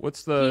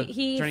 what's the...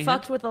 He is there any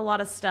fucked hint? with a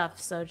lot of stuff,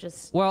 so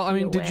just Well, I be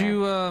mean, did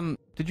aware.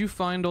 you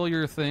find all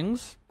your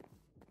things?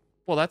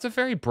 Well, that's a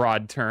very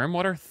broad term.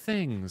 What are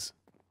things?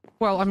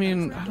 Well, I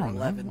mean, I Number don't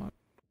 11. know. What?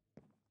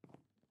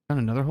 Found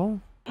another hole?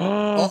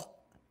 Oh,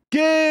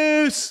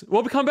 Goose!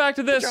 We'll come back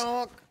to this.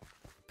 Pajonk.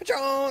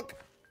 Pajonk.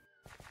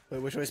 Wait,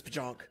 which way is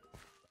Pajonk?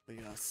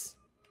 Yes.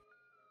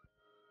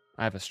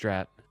 I have a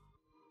strat.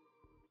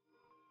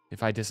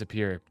 If I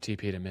disappear,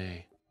 TP to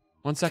me.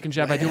 1 second,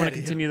 Jeb. I do Way want ahead to of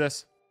you. continue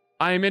this.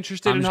 I am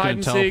interested I'm in just hide gonna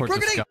and seek.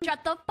 teleport to Scott.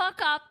 Shut the fuck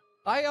up.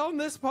 I own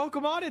this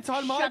Pokemon. It's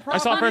on my Shut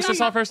property. I saw first, I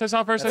saw first, I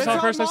saw first, I saw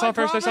first, I saw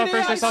first, I saw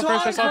first, I saw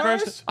first, I saw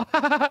first.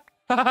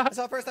 I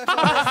saw first. I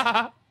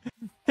saw first.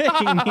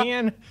 Hey,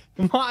 man,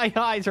 my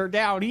eyes are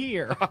down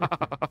here.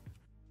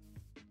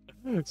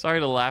 Sorry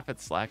to laugh at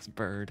Slack's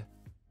bird.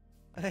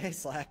 Hey,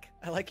 Slack.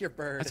 I like your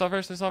bird. I saw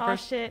first, I saw Oh,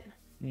 first. shit.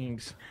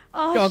 Thanks.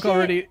 Oh, Junk shit.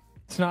 already.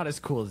 It's not as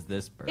cool as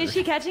this bird. Is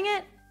she catching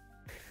it?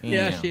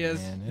 Yeah, she is.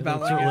 Man, it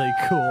Valid. looks really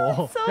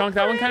cool. So Junk,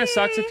 that one kind of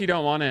sucks pretty. if you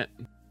don't want it.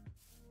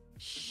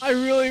 I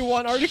really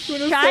want Articuno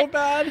so Shut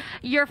bad.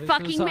 Your This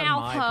fucking was on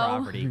mouth, my ho.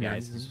 property,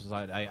 guys. This was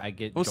I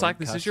get. Well, joint Slack,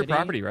 this is your custody.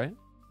 property, right?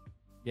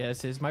 Yeah,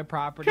 this is my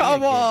property.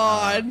 Come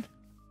I get, on.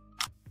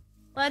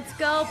 Let's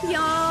go,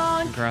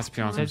 Pyong. Congrats,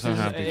 Pyong. I'm this so is-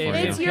 happy for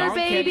if you. It's your Pyong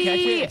can't catch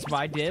baby. it, it's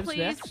my dibs Please,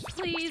 next.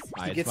 please.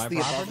 It's He gets my the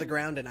above property. the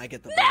ground, and I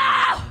get the below the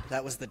ground.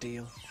 That was the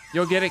deal.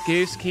 You'll get it,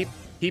 Goose. Keep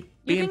You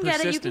being can get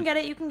it. persistent. You can get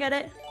it. You can get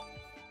it.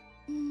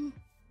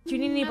 Do you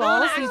need any I don't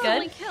wanna balls? You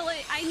accidentally good? kill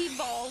it. I need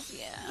balls.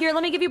 Yeah. Here,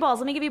 let me give you balls.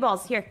 Let me give you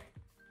balls. Here.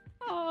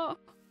 Oh.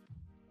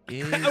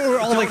 We're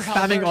all like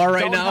spamming R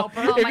right Don't now. help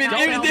her. Oh If my it,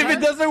 God, if it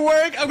doesn't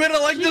work, I'm gonna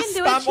like She just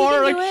can do it, spam she R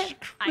can like do it.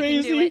 I can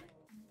do crazy. it.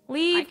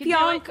 Leave, I can do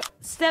Pyong.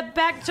 Step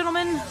back,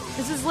 gentlemen.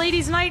 This is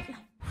ladies' night.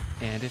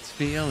 And it's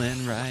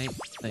feeling right,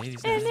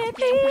 ladies and And gentlemen. it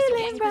Pussy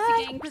feeling gang,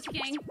 right. pussy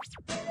gang, pussy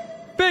gang.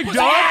 Big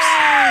dogs!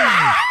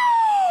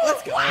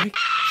 Let's go.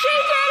 She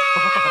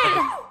did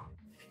it!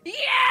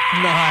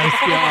 Nice,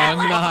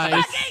 Pyong,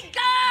 nice. Fucking go!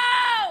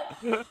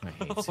 I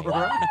hate seeing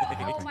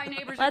Oh, my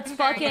neighbors. are Let's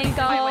comparing fucking it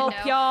to my go, window.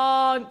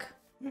 Pyong.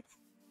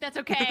 That's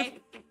okay.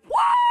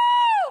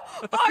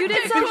 You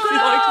did so She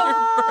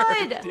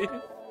liked good. your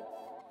bird,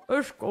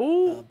 Let's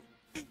go.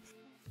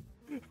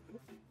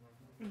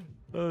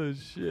 Oh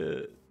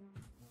shit.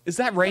 Is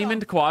that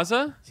Raymond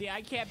Quaza? See,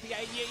 I can't be. You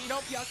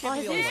don't. Y'all Well,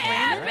 can't be his the name's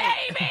only one, Yeah,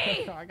 right?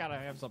 baby! I gotta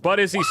have something. But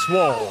is he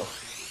swole?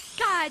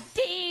 God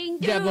dang,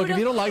 dude. Yeah, look, if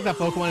you don't like that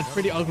Pokemon, it's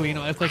pretty ugly. You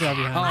know, it's like over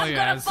here. I'm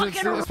gonna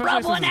fucking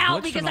rub one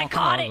out because I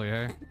caught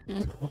it.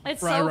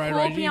 It's Right, so right, cool,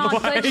 right. Pyong.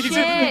 Why? Good He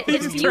shit.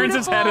 just It's turns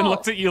his head and beautiful.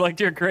 looks at you like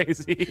you're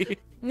crazy.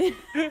 Put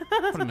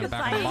him in the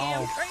back of the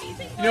ball.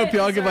 Crazy. You know,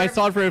 Pyong, if I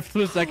saw it for a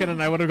split second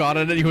and I would have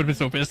gotten it, you would have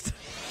been so pissed.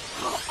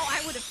 Oh,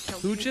 I would have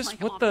killed Who you. just-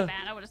 Like, what off the-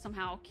 bat, I would have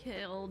somehow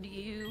killed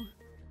you.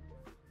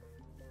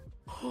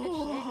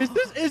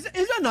 Is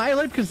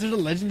Annihilate considered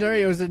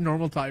legendary or is it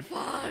normal type?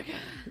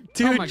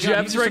 Dude, Oh my God,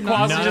 Jeb's he just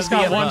Rayquaza none just of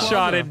got the above.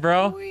 one-shotted,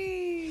 bro.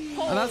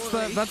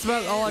 That's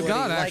about all I Would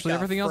got. he like Actually, a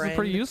everything else is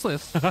pretty friend?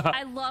 useless.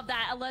 I love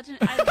that. A legend.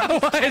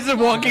 Why is it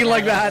walking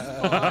like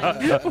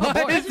that?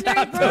 Why is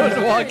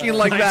Zapdos walking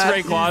like Nice that?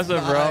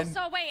 Rayquaza, bro.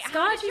 So wait, how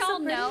Scott, did you're so y'all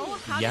know?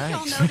 How did y'all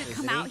Yikes. know to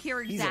come out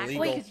here He's exactly?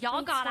 illegal. Because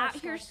y'all got Scott,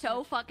 out here Scott.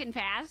 so fucking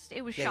fast.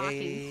 It was Yeah, yeah,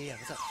 shocking. yeah, yeah, yeah.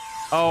 What's up?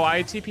 Oh,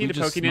 I TP'd We to just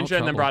Poke smelled Ninja and then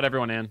trouble. brought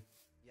everyone in.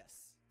 Yes.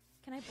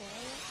 Can I borrow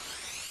it?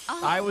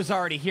 I was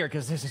already here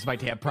because this is my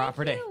damn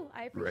property. Thank you.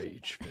 I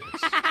appreciate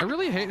I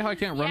really hate how I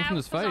can't run Yeah, from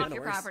this it was fight. off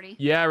your property.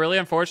 Yeah, really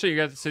unfortunate you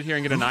got to sit here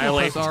and get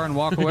annihilated. Press R and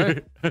walk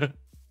away.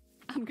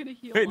 I'm gonna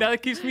heal. Wait, now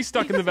that keeps me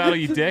stuck in the battle,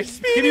 you dick.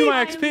 Give me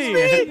my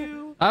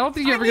XP. I don't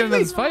think you ever get into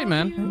this fight,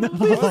 man. Look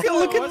at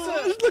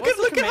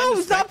how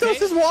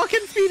Zapdos is walking,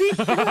 Speedy.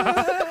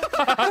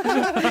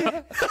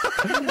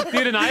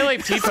 Dude,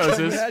 Annihilate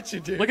T-poses.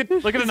 Look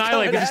at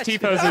Annihilate, he just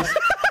T-poses.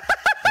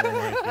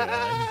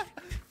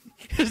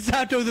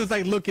 Zapdos is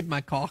like, look at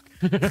my cock.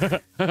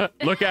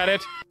 Look at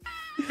it.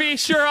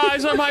 Feast your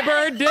eyes on my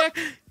bird, dick.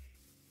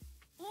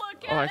 Look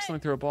Oh, I at accidentally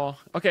threw a ball.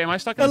 Okay, am I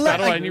stuck in this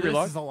battle? I need to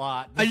reload. This is a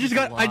lot. I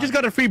just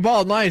got a free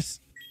ball. Nice.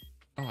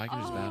 Oh, I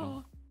can just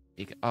battle.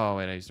 Oh,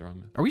 wait, I used the wrong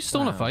move. Are we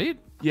still in a fight?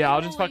 Yeah,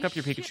 I'll just Holy fuck up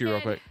your Pikachu real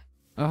shit. quick.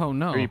 Oh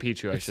no. Or your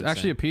Pichu, I It's should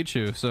actually say. a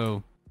Pichu,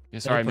 so Yeah,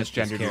 sorry, I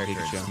misgendered your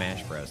Pikachu.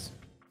 Smash Bros.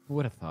 Who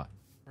would have thought?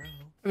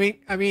 I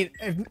mean,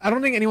 I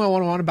don't think anyone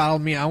would want to battle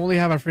me. I only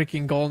have a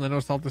freaking goal and I know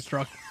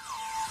self-destruct.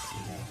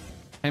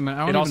 Hey man,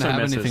 I It don't also even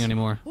have misses. anything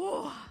anymore.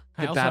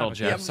 Good battle,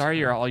 Jeff.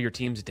 Sorry, all your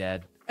team's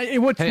dead.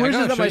 What's Hey, I worse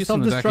gotta is that show my you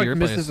some in the back of your self-destruct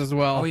misses place. as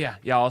well. Oh yeah,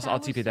 I'll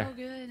That TP was there. so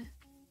good.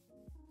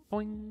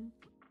 Boing.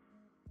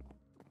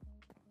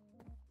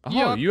 Oh,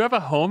 Yup. you have a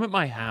home at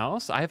my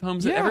house? I have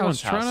homes at Yeah, I was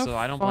everyone's trying house, to so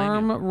I don't blame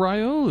farm you.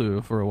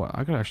 Riolu for a while.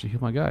 I could actually heal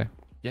my guy.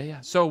 Yeah,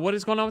 yeah. So what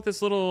is going on with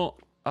this little...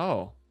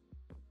 Oh.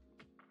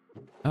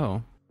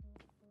 Oh.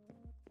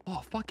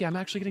 Oh, fuck yeah, I'm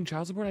actually getting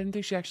child support? I didn't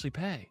think she actually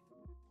pay.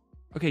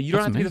 Okay, you don't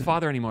That's have to be the amazing.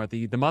 father anymore.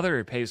 The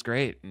mother pays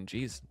great. And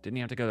geez, didn't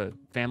you have to go to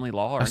family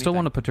law or I still anything?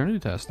 want a paternity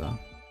test though.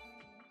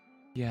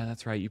 Yeah,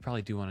 that's right. You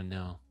probably do want to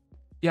know.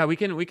 Yeah, we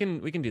can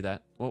do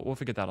that. We'll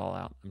figure that all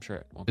out. I'm sure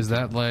it won't be Is too that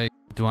hard. like,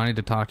 do I need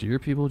to talk to your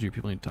people? Do your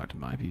people need to talk to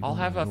my people? I'll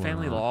have a Or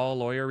family not? law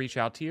lawyer reach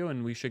out to you,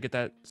 and we should get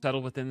that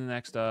settled within the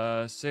next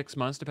 6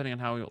 months, depending on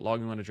how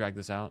long we want to drag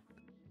this out.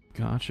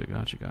 Gotcha.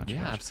 Yeah, gotcha.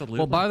 absolutely.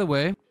 Well, by the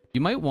way,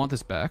 you might want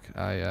this back.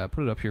 I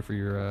put it up here for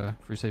your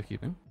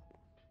safekeeping.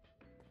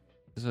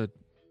 There's a...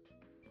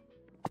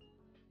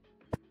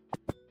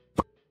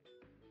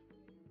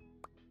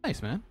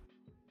 Nice, man.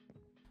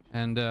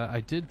 And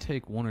I did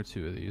take 1 or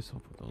 2 of these. I'll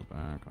put those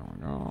back. There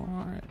we go.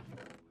 All right.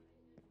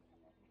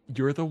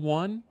 You're the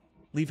one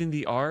leaving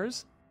the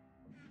R's?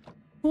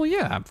 Well,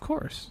 yeah, of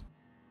course.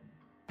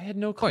 I had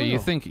no clue. What,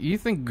 you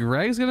think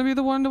Greg's gonna be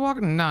the one to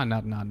walk?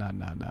 No.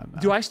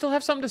 Do I still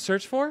have something to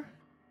search for?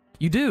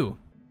 You do.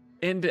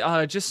 And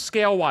just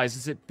scale-wise,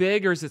 is it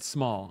big or is it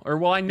small? Or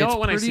will I know It's it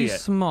when I see pretty it?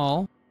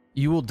 small.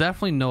 You will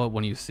definitely know it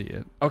when you see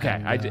it.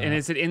 Okay, And,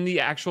 is it in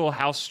the actual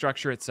house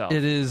structure itself?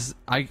 it is.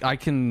 I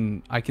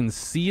can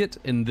see it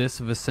in this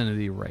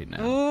vicinity right now.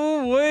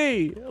 Oh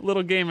wait, a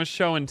little game of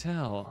show and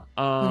tell.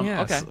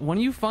 Yes. Okay. When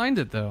you find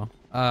it though,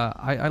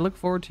 I look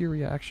forward to your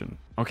reaction.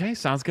 Okay,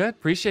 sounds good.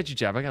 Appreciate you,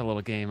 Jeb. I got a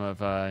little game of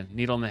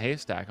needle in the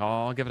haystack.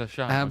 I'll give it a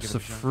shot.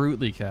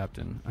 Absolutely,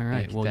 Captain. All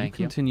right. Well, you thank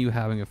you. continue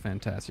having a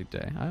fantastic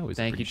day. I always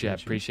Thank you, appreciate Jeb.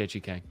 Appreciate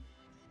you, King.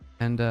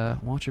 And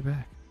watch your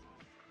back.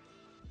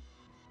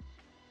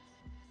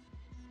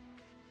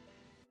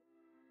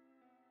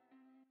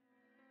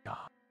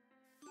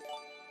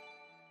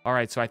 All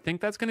right, so I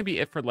think that's going to be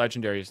it for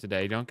legendaries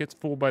today. Don't get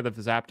fooled by the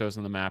Zapdos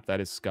on the map. That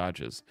is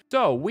Scotches.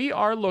 So we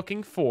are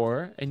looking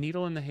for a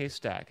needle in the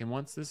haystack. And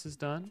once this is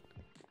done...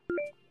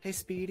 Hey,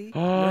 Speedy.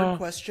 Nerd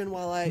question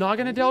while I...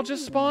 Nogginadel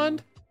just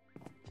spawned?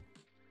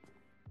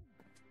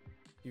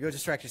 You go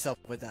distract yourself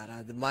with that.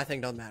 My thing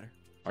don't matter.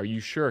 Are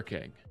you sure,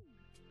 King?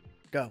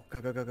 Go.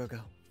 Go.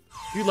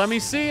 Dude, let me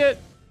see it.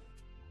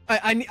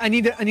 I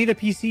need a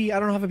PC. I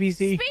don't have a PC.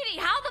 Speedy,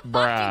 how the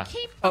fuck Bruh. do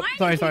you keep Oh,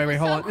 finding sorry, wait,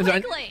 people hold so on. Is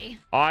there- quickly?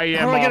 I am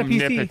How do I get a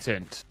PC?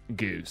 omnipotent,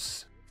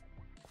 Goose.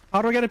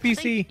 How do I get a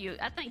PC?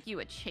 I think you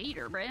a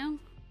cheater, bro. No.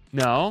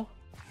 No.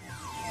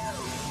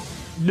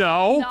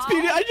 No.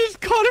 Speedy, I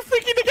just caught a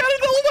freaking together.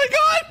 Oh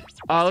my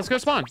god! Let's go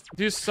spawn.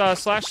 Do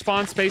slash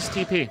spawn space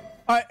TP.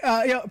 All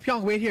right, yeah,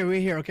 Pyong, wait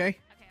here, okay?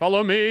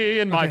 Follow me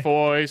and my Okay.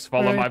 voice.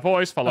 Follow Alright. my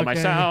voice. Follow my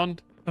Okay.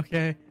 sound.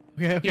 Okay.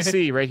 You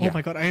see right here. Oh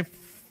my god, I am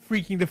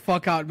freaking the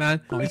fuck out,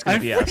 man. Oh, he's gonna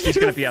be us. He's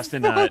gonna be us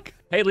in that.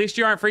 Hey, at least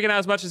you aren't freaking out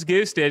as much as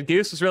Goose did.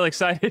 Goose was really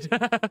excited.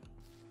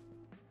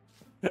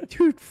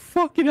 Dude,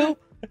 fucking hell.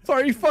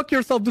 Sorry, fuck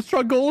yourself, the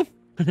struggle.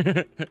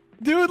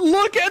 Dude,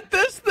 look at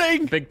this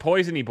thing. Big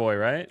poisony boy,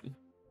 right?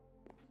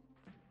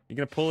 You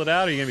gonna pull it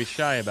out, or are you gonna be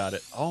shy about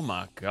it? Oh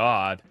my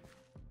god!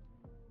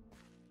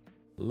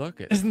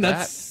 Look at Isn't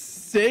that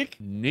sick?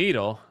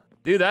 needle,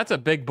 dude. That's a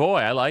big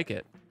boy. I like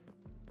it.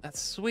 That's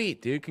sweet,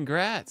 dude.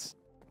 Congrats.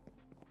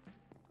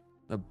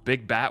 The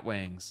big bat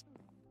wings.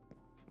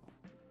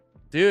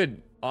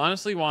 Dude,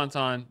 honestly,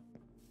 Wonton,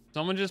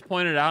 someone just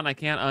pointed it out and I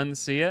can't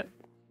unsee it.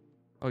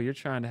 Oh, you're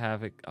trying to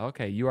have it.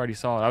 Okay, you already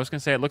saw it. I was going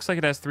to say, it looks like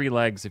it has 3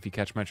 legs if you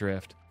catch my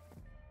drift.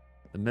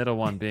 The middle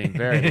one being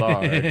very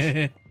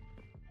large.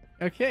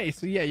 Okay,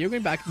 so yeah, you're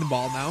going back to the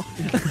ball now.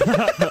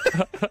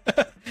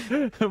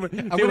 Dude,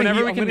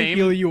 whenever we can name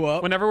heal you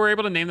up. Whenever we're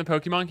able to name the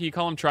Pokemon, can you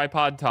call him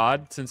Tripod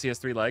Todd since he has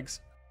 3 legs?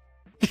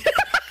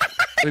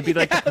 It would be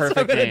like the Yes, perfect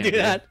I'm gonna name. do dude.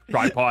 that.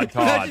 Tripod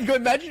Todd.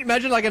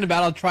 Imagine like in a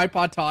battle,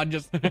 Tripod Todd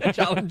just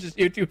challenges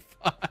you to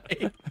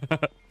fight.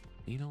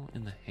 Needle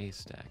in the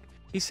haystack.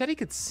 He said he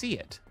could see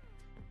it.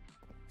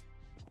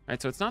 All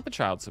right, so it's not the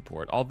child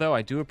support, although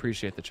I do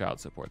appreciate the child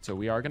support. So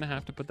we are going to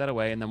have to put that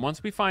away. And then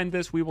once we find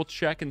this, we will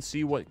check and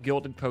see what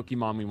gilded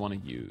Pokemon we want to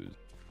use.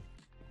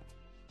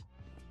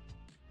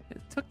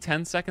 It took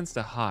 10 seconds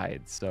to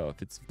hide, so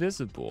if it's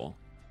visible...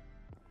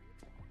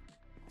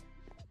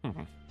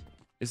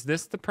 Is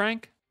this the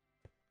prank?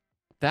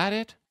 That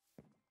it?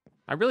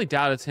 I really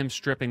doubt it's him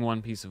stripping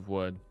one piece of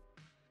wood.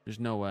 There's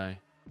no way.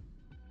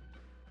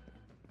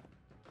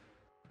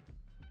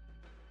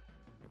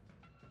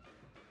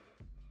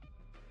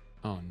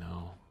 Oh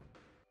no.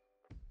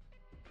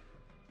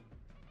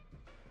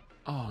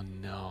 Oh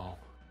no.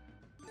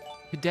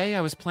 Today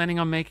I was planning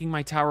on making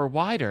my tower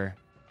wider.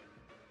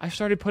 I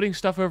started putting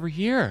stuff over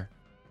here.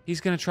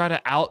 He's gonna try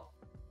to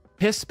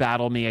piss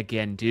battle me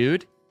again,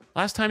 dude.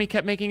 Last time he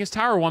kept making his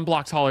tower 1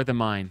 block taller than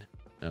mine.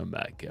 Oh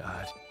my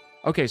god.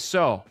 Okay,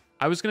 so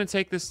I was gonna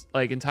take this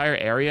like entire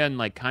area and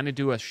like kind of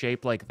do a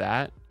shape like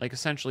that. Like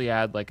essentially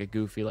add like a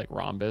goofy like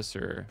rhombus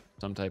or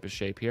some type of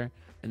shape here.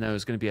 And then it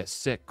was gonna be a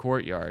sick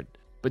courtyard.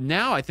 But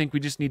now I think we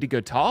just need to go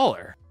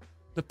taller.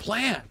 The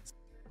plants,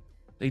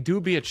 they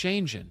do be a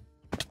changing.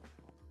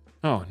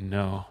 Oh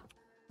no.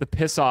 The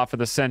piss off of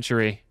the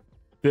century.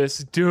 This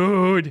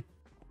dude.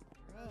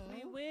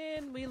 We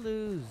win, we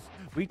lose.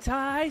 We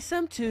tie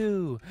some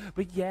too.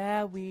 But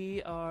yeah,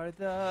 we are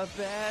the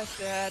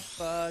best at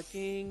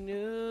fucking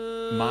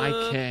news. My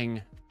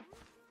king.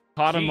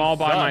 Caught him all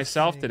by Jesus.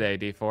 myself today,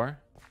 D4.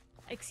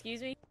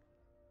 Excuse me?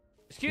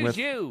 Excuse With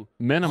you.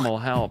 minimal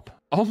help.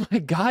 Oh my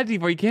god,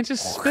 D4, you can't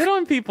just spit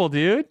on people,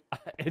 dude.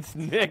 It's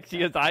Nick.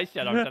 She has eye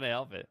shadow. I'm trying to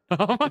help it.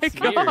 Oh my It's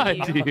god,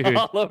 weird. dude.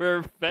 All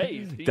over her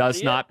face. You Does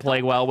see not it?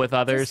 play well with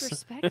others.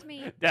 Disrespect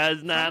me.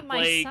 Does not From my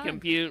play son.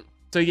 compute.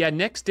 So yeah,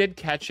 Nix did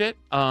catch it,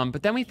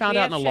 but then we found We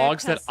out in the have shared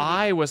logs that custody.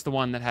 I was the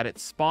one that had it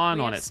spawn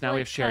We on have it, so now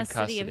we have shared split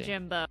custody. of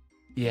Jimbo.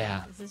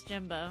 Yeah. This is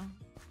Jimbo.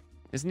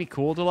 Isn't he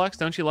cool, Deluxe?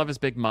 Don't you love his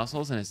big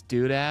muscles and his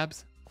dude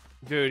abs?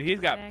 Dude, he's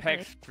got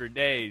Exactly. pecs for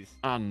days.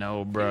 Oh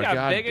no, bro. He's got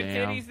God bigger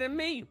damn. titties than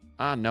me.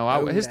 Oh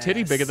no, his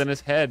titty bigger Bonus. than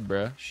his head,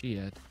 bro.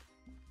 Shit.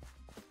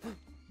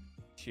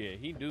 Shit,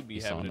 he do be He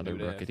saw having a another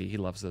dude ass. rookity. He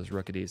loves those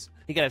rookities.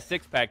 He got a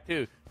 6-pack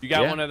too. You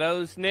got Yeah. one of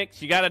those,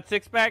 Nick? You got a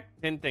 6-pack?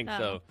 Didn't think No.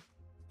 so.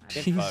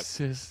 Get fucked.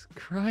 Jesus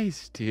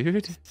Christ,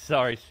 dude.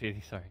 Sorry,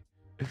 sweetie. Sorry.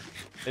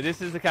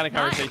 This is the kind of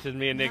Not- conversations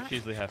me and Nick not-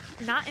 usually have.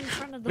 Not in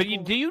front of the But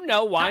bull. do you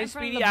know why, in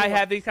front of Speedy, the I bull.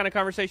 have these kind of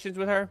conversations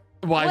with her?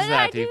 Why What is did I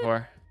that, do?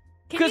 D4?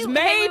 Because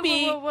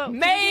maybe,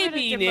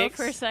 maybe, Nick. Nix.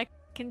 For a second.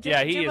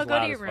 Yeah, he Jimbo, is go to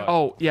loud your as room. fuck.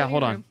 Oh, yeah, Go to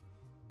hold your on. room.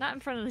 Not in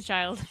front of the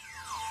child.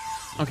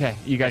 Okay,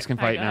 you guys can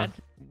fight now. God.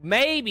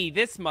 Maybe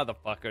this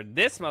motherfucker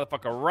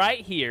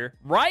right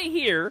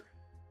here,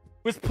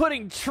 was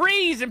putting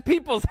trees in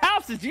people's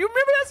houses. Do you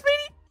remember that,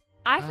 Speedy?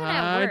 I've been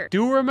at I work.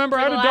 do remember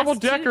I for had the a double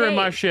last 2 decker in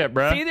my days. shit,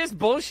 bro. See this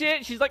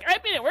bullshit? She's like,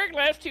 I've been at work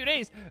last 2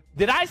 days.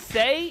 Did I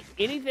say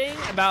anything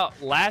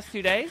about last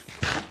 2 days?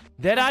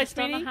 Did I, don't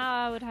Speedy? know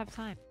how I would have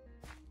time.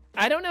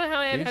 I don't know how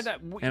I Yes. had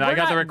that. And I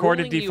got the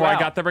recorded before I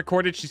got the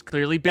recorded. She's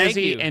clearly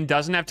busy you. and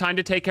doesn't have time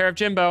to take care of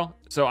Jimbo.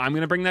 So I'm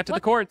going to bring that to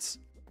the courts.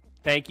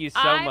 Thank you so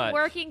I'm much.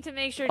 working to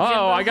make sure Oh,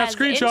 Jimbo I got has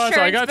screenshots.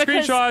 I got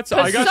insurance screenshots. because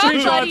I got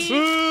somebody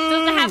screenshots.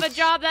 doesn't have a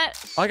job that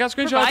I got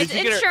screenshots. provides Did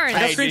you get her- insurance I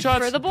got Hey, did- screenshots.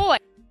 for the boy.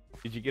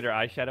 Did you get her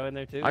eyeshadow in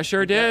there too? I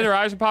sure did. Her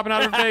eyes are popping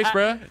out of her face,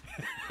 bro.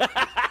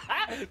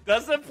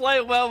 Doesn't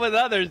play well with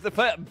others. To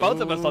put both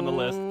of us on the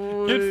list.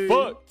 Get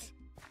fucked.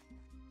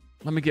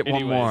 Let me get one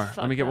Anyways. more.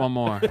 Let me get one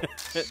more.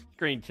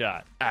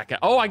 Screenshot.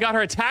 Oh, I got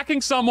her attacking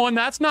someone.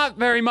 That's not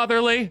very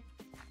motherly.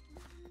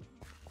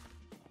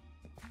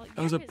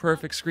 That was a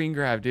perfect screen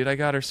grab, dude. I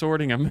got her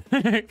sorting him.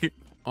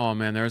 Oh,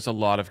 man, there's a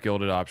lot of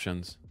gilded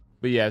options.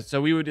 But yeah, so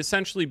we would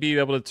essentially be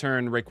able to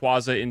turn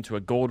Rayquaza into a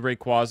gold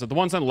Rayquaza. The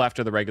ones on the left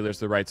are the regulars,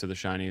 the rights are the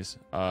shinies.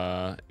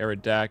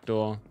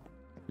 Aerodactyl,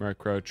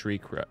 Murkrow,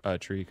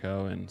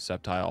 Trico, and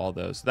Sceptile, all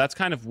those. So that's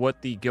kind of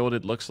what the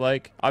gilded looks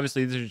like.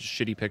 Obviously, these are just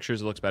shitty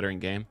pictures. It looks better in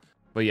game.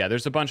 But yeah,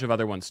 there's a bunch of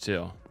other ones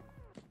too.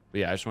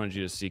 But yeah, I just wanted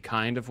you to see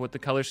kind of what the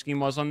color scheme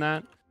was on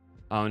that.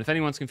 And if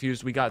anyone's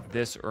confused, we got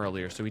this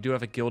earlier. So we do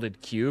have a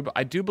gilded cube.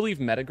 I do believe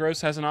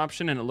Metagross has an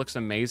option, and it looks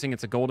amazing.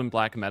 It's a gold and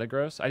black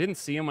Metagross. I didn't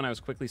see him when I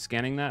was quickly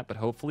scanning that, but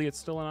hopefully it's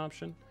still an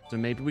option. So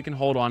maybe we can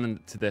hold on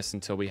to this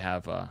until we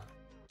have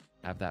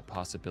that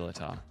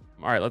possibility. All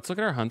right, let's look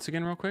at our hunts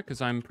again real quick,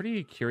 because I'm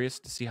pretty curious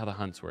to see how the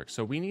hunts work.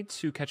 So we need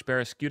to catch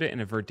Barraskewda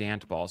in a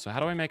Verdant ball. So how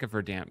do I make a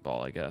Verdant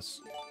ball, I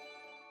guess?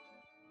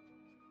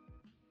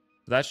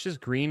 That's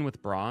just green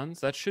with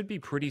bronze. That should be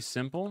pretty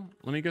simple.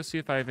 Let me go see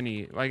if I have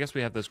any. Well, I guess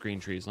we have those green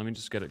trees. Let me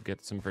just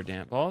get some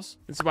Verdant balls.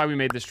 This is why we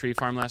made this tree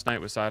farm last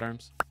night with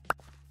sidearms.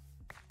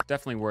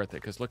 Definitely worth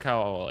it, because look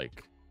how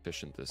like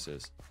efficient this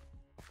is.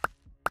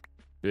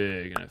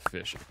 Big and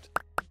efficient.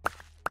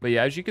 But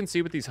yeah, as you can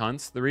see with these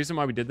hunts, the reason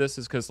why we did this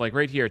is because like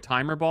right here,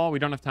 timer ball, we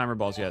don't have timer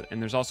balls yet. And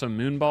there's also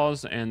moon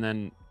balls. And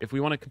then if we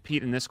want to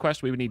compete in this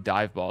quest, we would need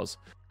dive balls.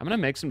 I'm going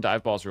to make some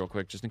dive balls real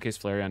quick, just in case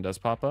Flareon does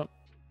pop up.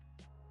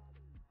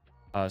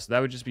 So that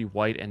would just be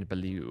white and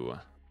blue.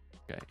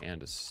 Okay,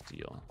 and a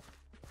steel.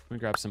 Let me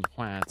grab some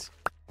plants.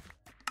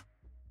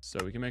 So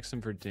we can make some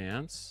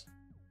Verdants.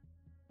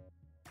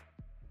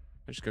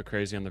 I just go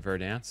crazy on the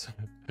Verdants.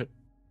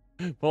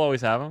 We'll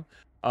always have them.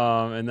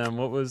 And then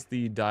what was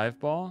the dive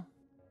ball?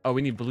 Oh,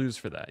 we need blues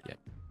for that. Yeah.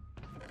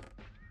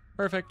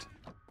 Perfect.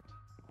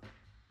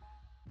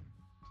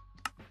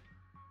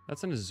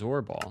 That's an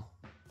Azor ball.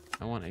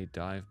 I want a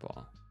dive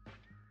ball.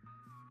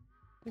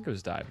 I think it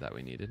was dive that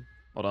we needed.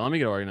 Hold on, let me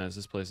get organized.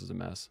 This place is a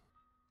mess.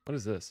 What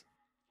is this?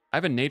 I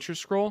have a nature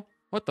scroll?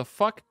 What the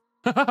fuck?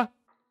 I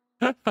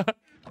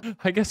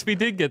guess we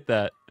did get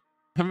that.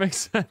 That makes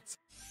sense.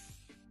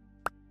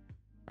 All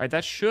right,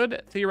 that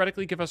should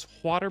theoretically give us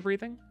water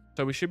breathing.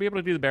 So we should be able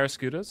to do the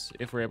Barraskewdas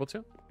if we're able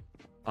to.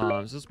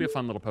 So this will be a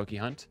fun little Poke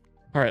hunt.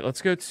 All right,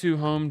 let's go to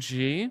home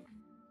G.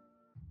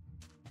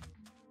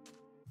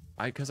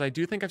 Because I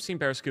do think I've seen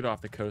Barraskewda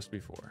off the coast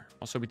before.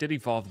 Also, we did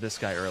evolve this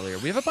guy earlier.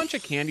 We have a bunch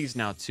of candies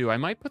now, too. I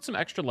might put some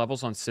extra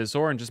levels on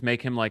Scizor and just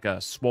make him like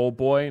a swole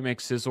boy. Make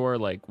Scizor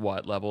like,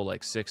 what, level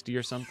like 60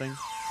 or something?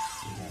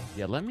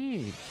 Yeah, let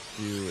me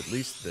do at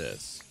least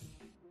this.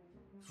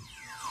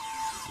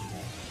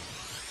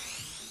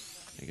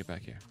 Let me get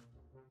back here.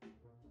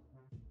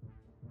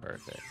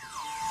 Perfect.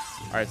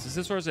 All right, so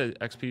Scizor's an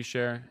XP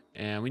share,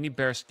 and we need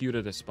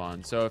Barraskewda to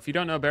spawn. So if you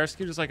don't know,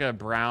 Barraskewda is like a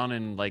brown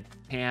and like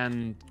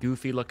tan,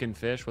 goofy-looking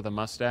fish with a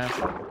mustache.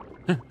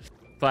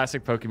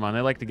 Classic Pokemon. They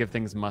like to give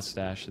things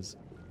mustaches.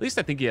 At least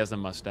I think he has a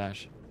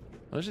mustache.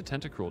 Oh, there's a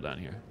Tentacruel down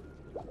here.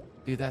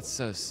 Dude, that's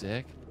so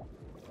sick.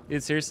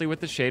 Dude, seriously, with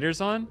the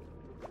shaders on?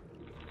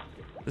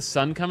 The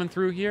sun coming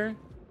through here?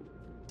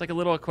 It's like a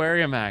little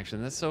aquarium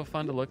action. That's so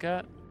fun to look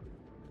at.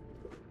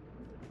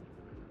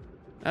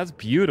 That's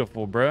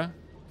beautiful, bruh.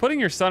 Putting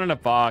your son in a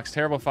box.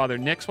 Terrible father.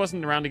 Nyx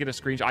wasn't around to get a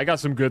screenshot. I got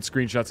some good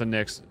screenshots of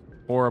Nyx.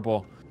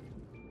 Horrible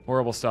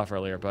stuff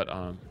earlier. But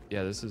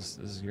yeah, this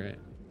is great.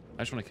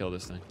 I just want to kill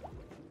this thing.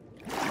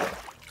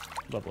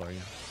 What level are you?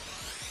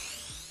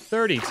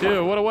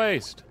 32. What a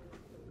waste.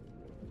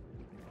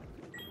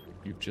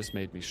 You've just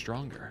made me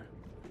stronger.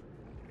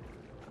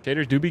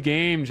 Shaders do be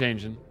game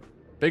changing.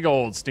 Big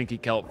old stinky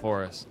kelp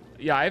for us.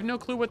 Yeah, I have no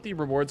clue what the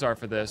rewards are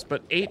for this,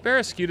 but 8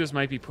 Barraskewdas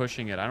might be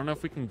pushing it. I don't know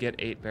if we can get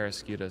 8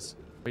 Barraskewdas.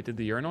 Wait, did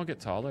the urinal get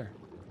taller?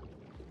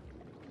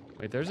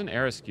 Wait, there's an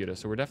Barraskewda,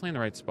 so we're definitely in the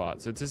right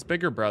spot. So it's his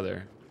bigger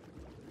brother.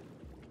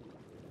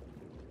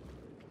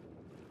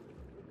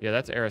 Yeah,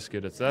 that's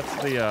Barraskewda. So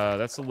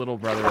that's the little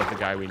brother of the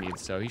guy we need.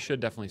 So he should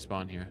definitely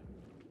spawn here.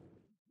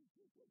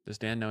 Does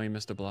Dan know he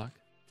missed a block?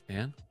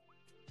 Dan?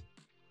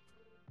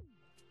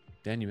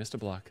 Dan, you missed a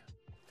block.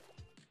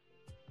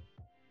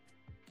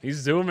 He's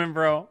zooming,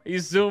 bro.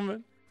 He's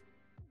zooming.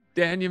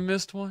 Dan, you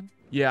missed one.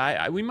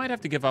 Yeah, we might have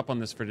to give up on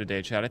this for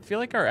today, Chad. I feel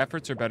like our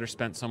efforts are better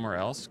spent somewhere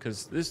else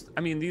because this,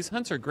 I mean, these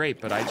hunts are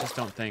great, but I just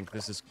don't think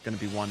this is going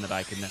to be one that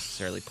I could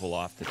necessarily pull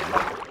off today.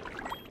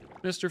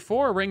 Mr.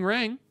 4, ring,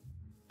 ring.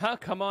 Huh,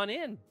 come on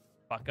in,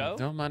 bucko.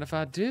 Don't mind if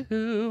I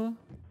do.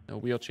 No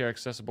wheelchair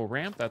accessible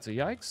ramp. That's a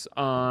yikes.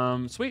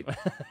 Sweet.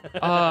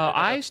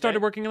 I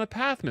started working on the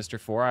path, Mr.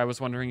 4. I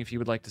was wondering if you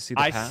would like to see the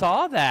path. I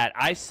saw that.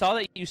 I saw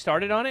that you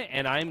started on it,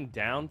 and I'm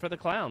down for the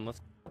clown.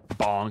 Let's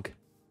bonk.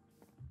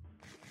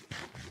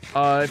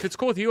 If it's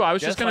cool with you, I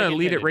was just gonna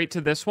lead it right to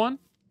this one,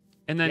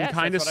 and then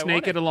kind of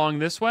snake it along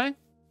this way.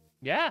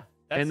 Yeah.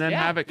 And then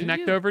have it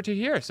connect over to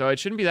here. So it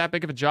shouldn't be that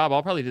big of a job.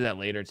 I'll probably do that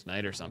later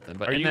tonight or something.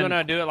 But are you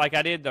gonna do it like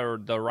I did,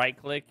 the right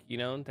click, you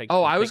know? And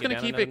I was gonna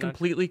keep it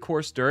completely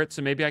coarse dirt,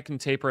 so maybe I can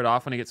taper it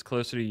off when it gets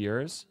closer to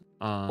yours.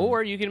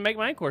 Or you can make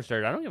mine coarse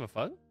dirt. I don't give a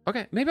fuck.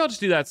 Okay, maybe I'll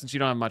just do that since you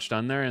don't have much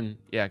done there. And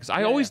yeah, because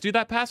I always do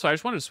that pass, so I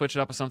just wanted to switch it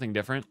up with something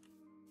different.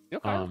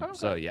 Okay.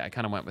 So yeah, I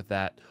kind of went with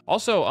that.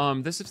 Also,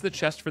 this is the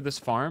chest for this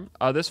farm.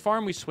 This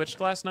farm we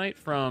switched last night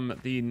from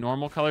the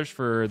normal colors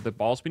for the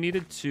balls we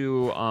needed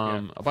to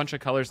a bunch of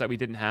colors that we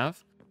didn't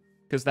have.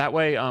 Because that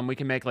way we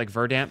can make like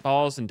verdant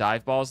balls and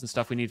dive balls and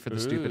stuff we need for the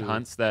stupid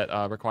hunts that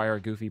require a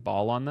goofy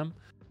ball on them.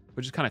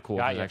 Which is kind of cool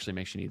because it actually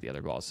makes you need the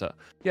other balls. So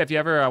yeah, if you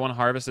ever want to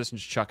harvest this and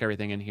just chuck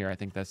everything in here, I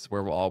think that's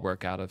where we'll all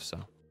work out of. So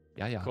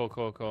yeah.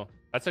 Cool.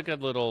 That's a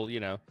good little,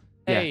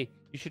 hey,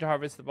 you should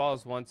harvest the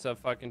balls once a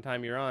fucking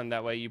time you're on.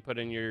 That way you put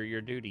in your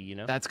duty, you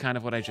know? That's kind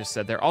of what I just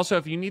said there. Also,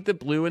 if you need the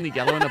blue and the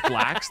yellow and the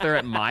blacks, they're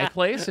at my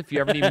place if you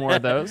ever need more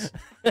of those.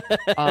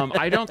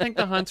 I don't think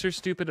the hunts are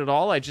stupid at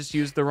all. I just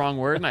used the wrong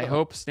word, and I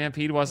hope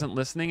Stampede wasn't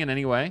listening in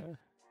any way.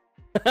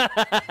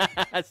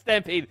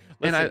 Stampede,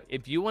 listen,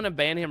 if you want to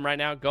ban him right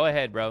now, go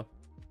ahead, bro.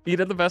 You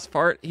know the best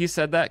part? He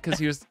said that because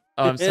he was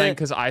saying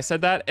because I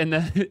said that, and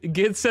then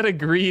Gid said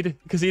agreed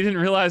because he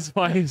didn't realize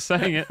why he was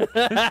saying it.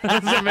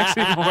 That makes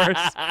it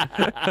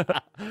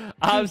worse.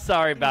 I'm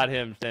sorry about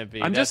him,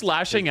 Stampede. I'm just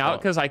lashing out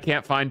because I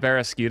can't find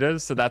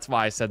barracudas, so that's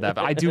why I said that.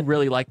 But I do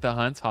really like the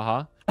hunts,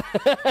 haha.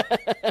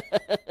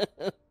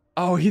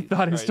 Oh, he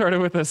thought he started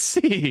with a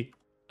C.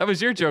 That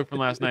was your joke from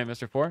last night,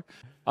 Mr. 4.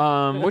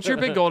 What's your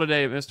big goal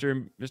today,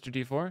 Mr.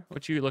 D4?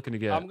 What you looking to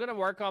get? I'm gonna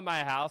work on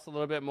my house a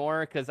little bit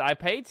more because I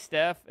paid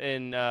Steph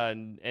and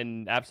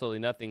absolutely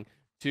nothing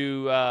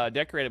to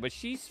decorate it, but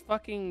she's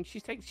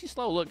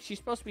slow. Look, she's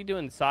supposed to be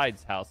doing the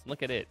sides house.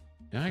 Look at it.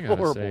 Yeah, I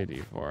gotta say,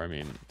 D4. I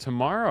mean,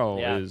 tomorrow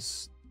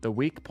is the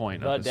weak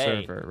point of the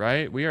server,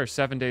 right? We are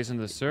 7 days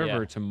into the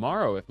server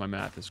tomorrow, if my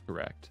math is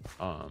correct.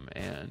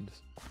 And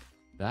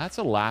that's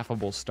a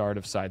laughable start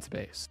of side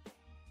space.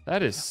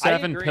 That is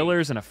 7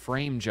 pillars and a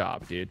frame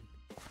job, dude.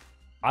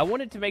 I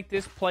wanted to make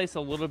this place a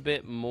little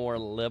bit more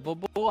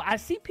livable. I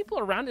see people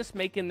around us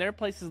making their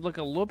places look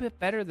a little bit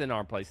better than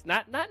our place.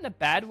 Not in a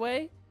bad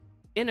way,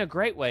 in a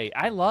great way.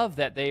 I love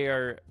that they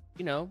are,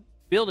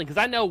 building, because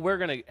I know we're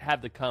going to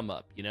have the come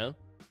up,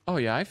 Oh,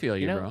 yeah, I feel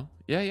you, bro.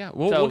 Yeah.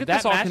 We'll get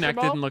this all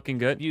connected and looking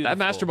good. Beautiful. That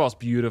master ball's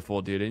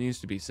beautiful, dude. It needs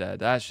to be said.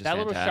 That's just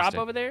fantastic. Little shop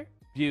over there,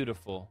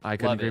 beautiful. I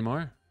couldn't agree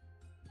more.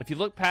 If you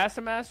look past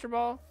the master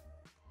ball,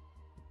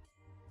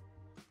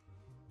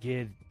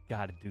 Gid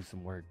got to do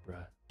some work, bro.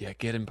 Yeah,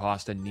 Gid and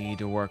Pasta need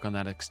to work on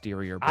that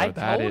exterior, bro.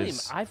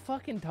 I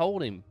fucking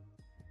told him.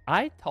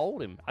 I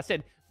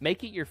said,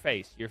 make it your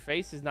face. Your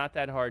face is not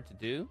that hard to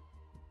do.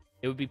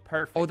 It would be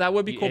perfect. Oh, that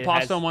would be cool.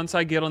 Pasta on one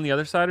side, Gid on the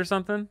other side or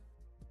something?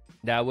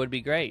 That would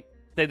be great.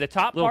 Say the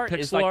top part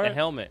is like the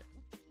helmet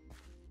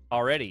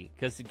already,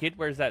 because the kid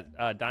wears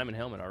that diamond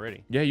helmet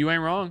already. Yeah, you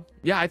ain't wrong.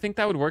 Yeah, I think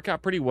that would work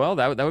out pretty well.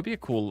 That would be a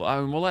cool. I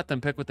mean, we'll let them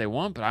pick what they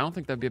want, but I don't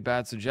think that'd be a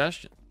bad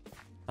suggestion.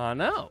 I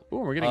know. Ooh,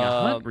 we're getting a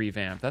hunt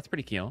revamp. That's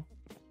pretty cool.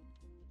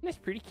 That's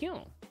pretty cute.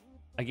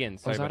 Again,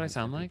 sorry. Is that what I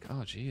sound like?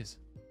 Oh, jeez.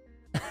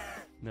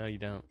 No, you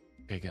don't.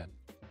 Okay, good.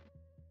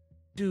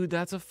 Dude,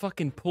 that's a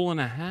fucking pull and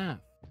a half.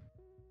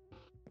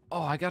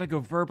 Oh, I gotta go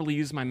verbally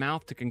use my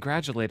mouth to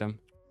congratulate him.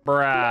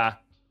 Bruh.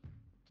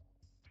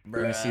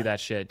 Let me see that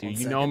shit, dude.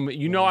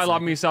 You know I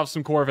love myself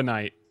some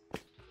Corviknight.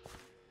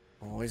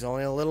 Oh, he's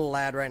only a little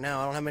lad right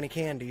now. I don't have many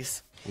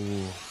candies.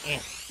 Ooh.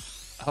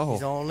 Oh.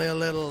 He's only a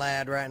little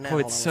lad right now. Oh,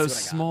 it's so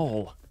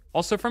small.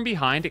 Also, from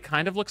behind, it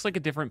kind of looks like a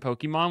different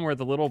Pokemon where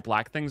the little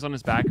black things on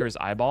his back are his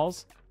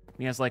eyeballs.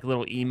 He has like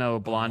little emo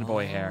blonde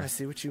boy hair. I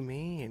see what you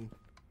mean.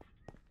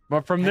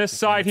 But from this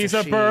side, he's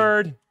a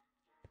bird.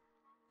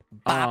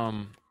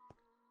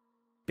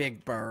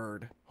 Big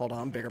bird. Hold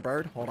on, bigger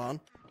bird. Hold on.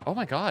 Oh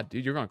my god,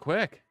 dude, you're going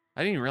quick.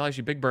 I didn't even realize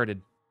you big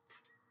birded.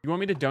 You want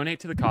me to donate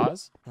to the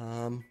cause?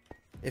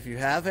 If you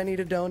have any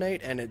to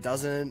donate and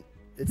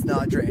it's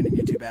not draining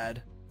you too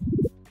bad.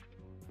 The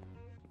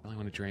only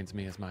one who drains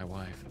me is my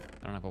wife.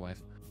 I don't have a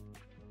wife.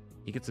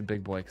 He gets a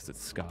big boy because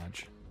it's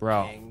Scotch.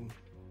 Bro,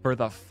 for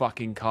the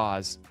fucking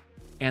cause.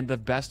 And the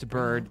best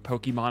bird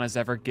Pokemon has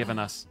ever given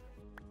us.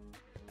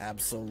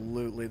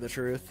 Absolutely the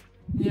truth.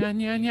 Yeah.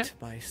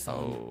 My son.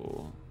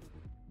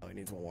 Oh, he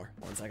needs one more.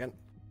 1 second.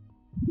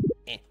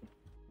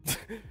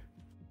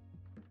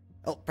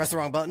 Oh, press the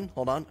wrong button.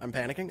 Hold on. I'm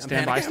panicking.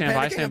 Stand by, stand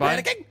by, stand by.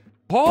 Panicking.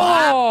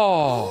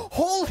 Oh!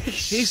 Holy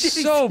shit.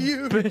 He's so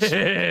huge.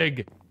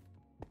 big.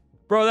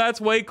 Bro, that's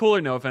way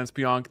cooler, no offense,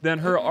 Pionk, than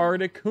her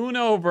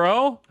Articuno,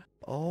 bro.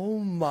 Oh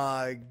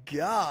my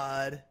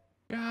god.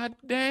 God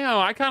damn,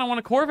 I kind of want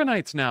a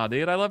Corviknights now,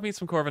 dude. I love me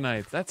some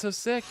Corviknights. That's so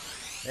sick.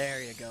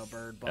 There you go,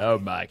 bird buddy. Oh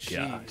my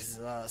god.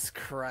 Jesus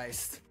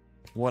Christ.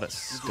 What a Get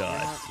stud.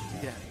 out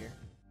of here.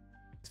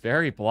 It's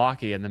very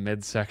blocky in the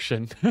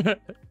midsection.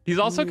 He's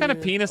also kind of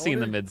Yeah, penisy in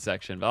the I wonder-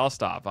 midsection, but I'll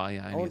stop. Oh,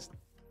 yeah,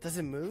 Does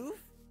it move?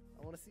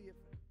 I want to see it.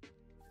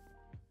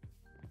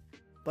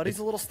 But he's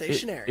a little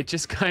stationary. It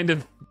just kind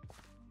of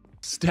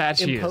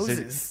statues. Imposes.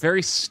 It's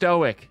very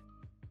stoic.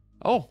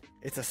 Oh,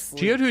 It's a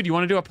sleep. Geodude, you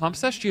want to do a pump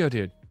sesh,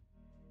 Geodude?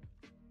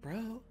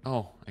 Bro.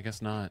 Oh, I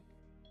guess not.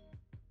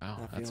 Wow,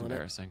 Not that's feeling it.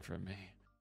 embarrassing for me.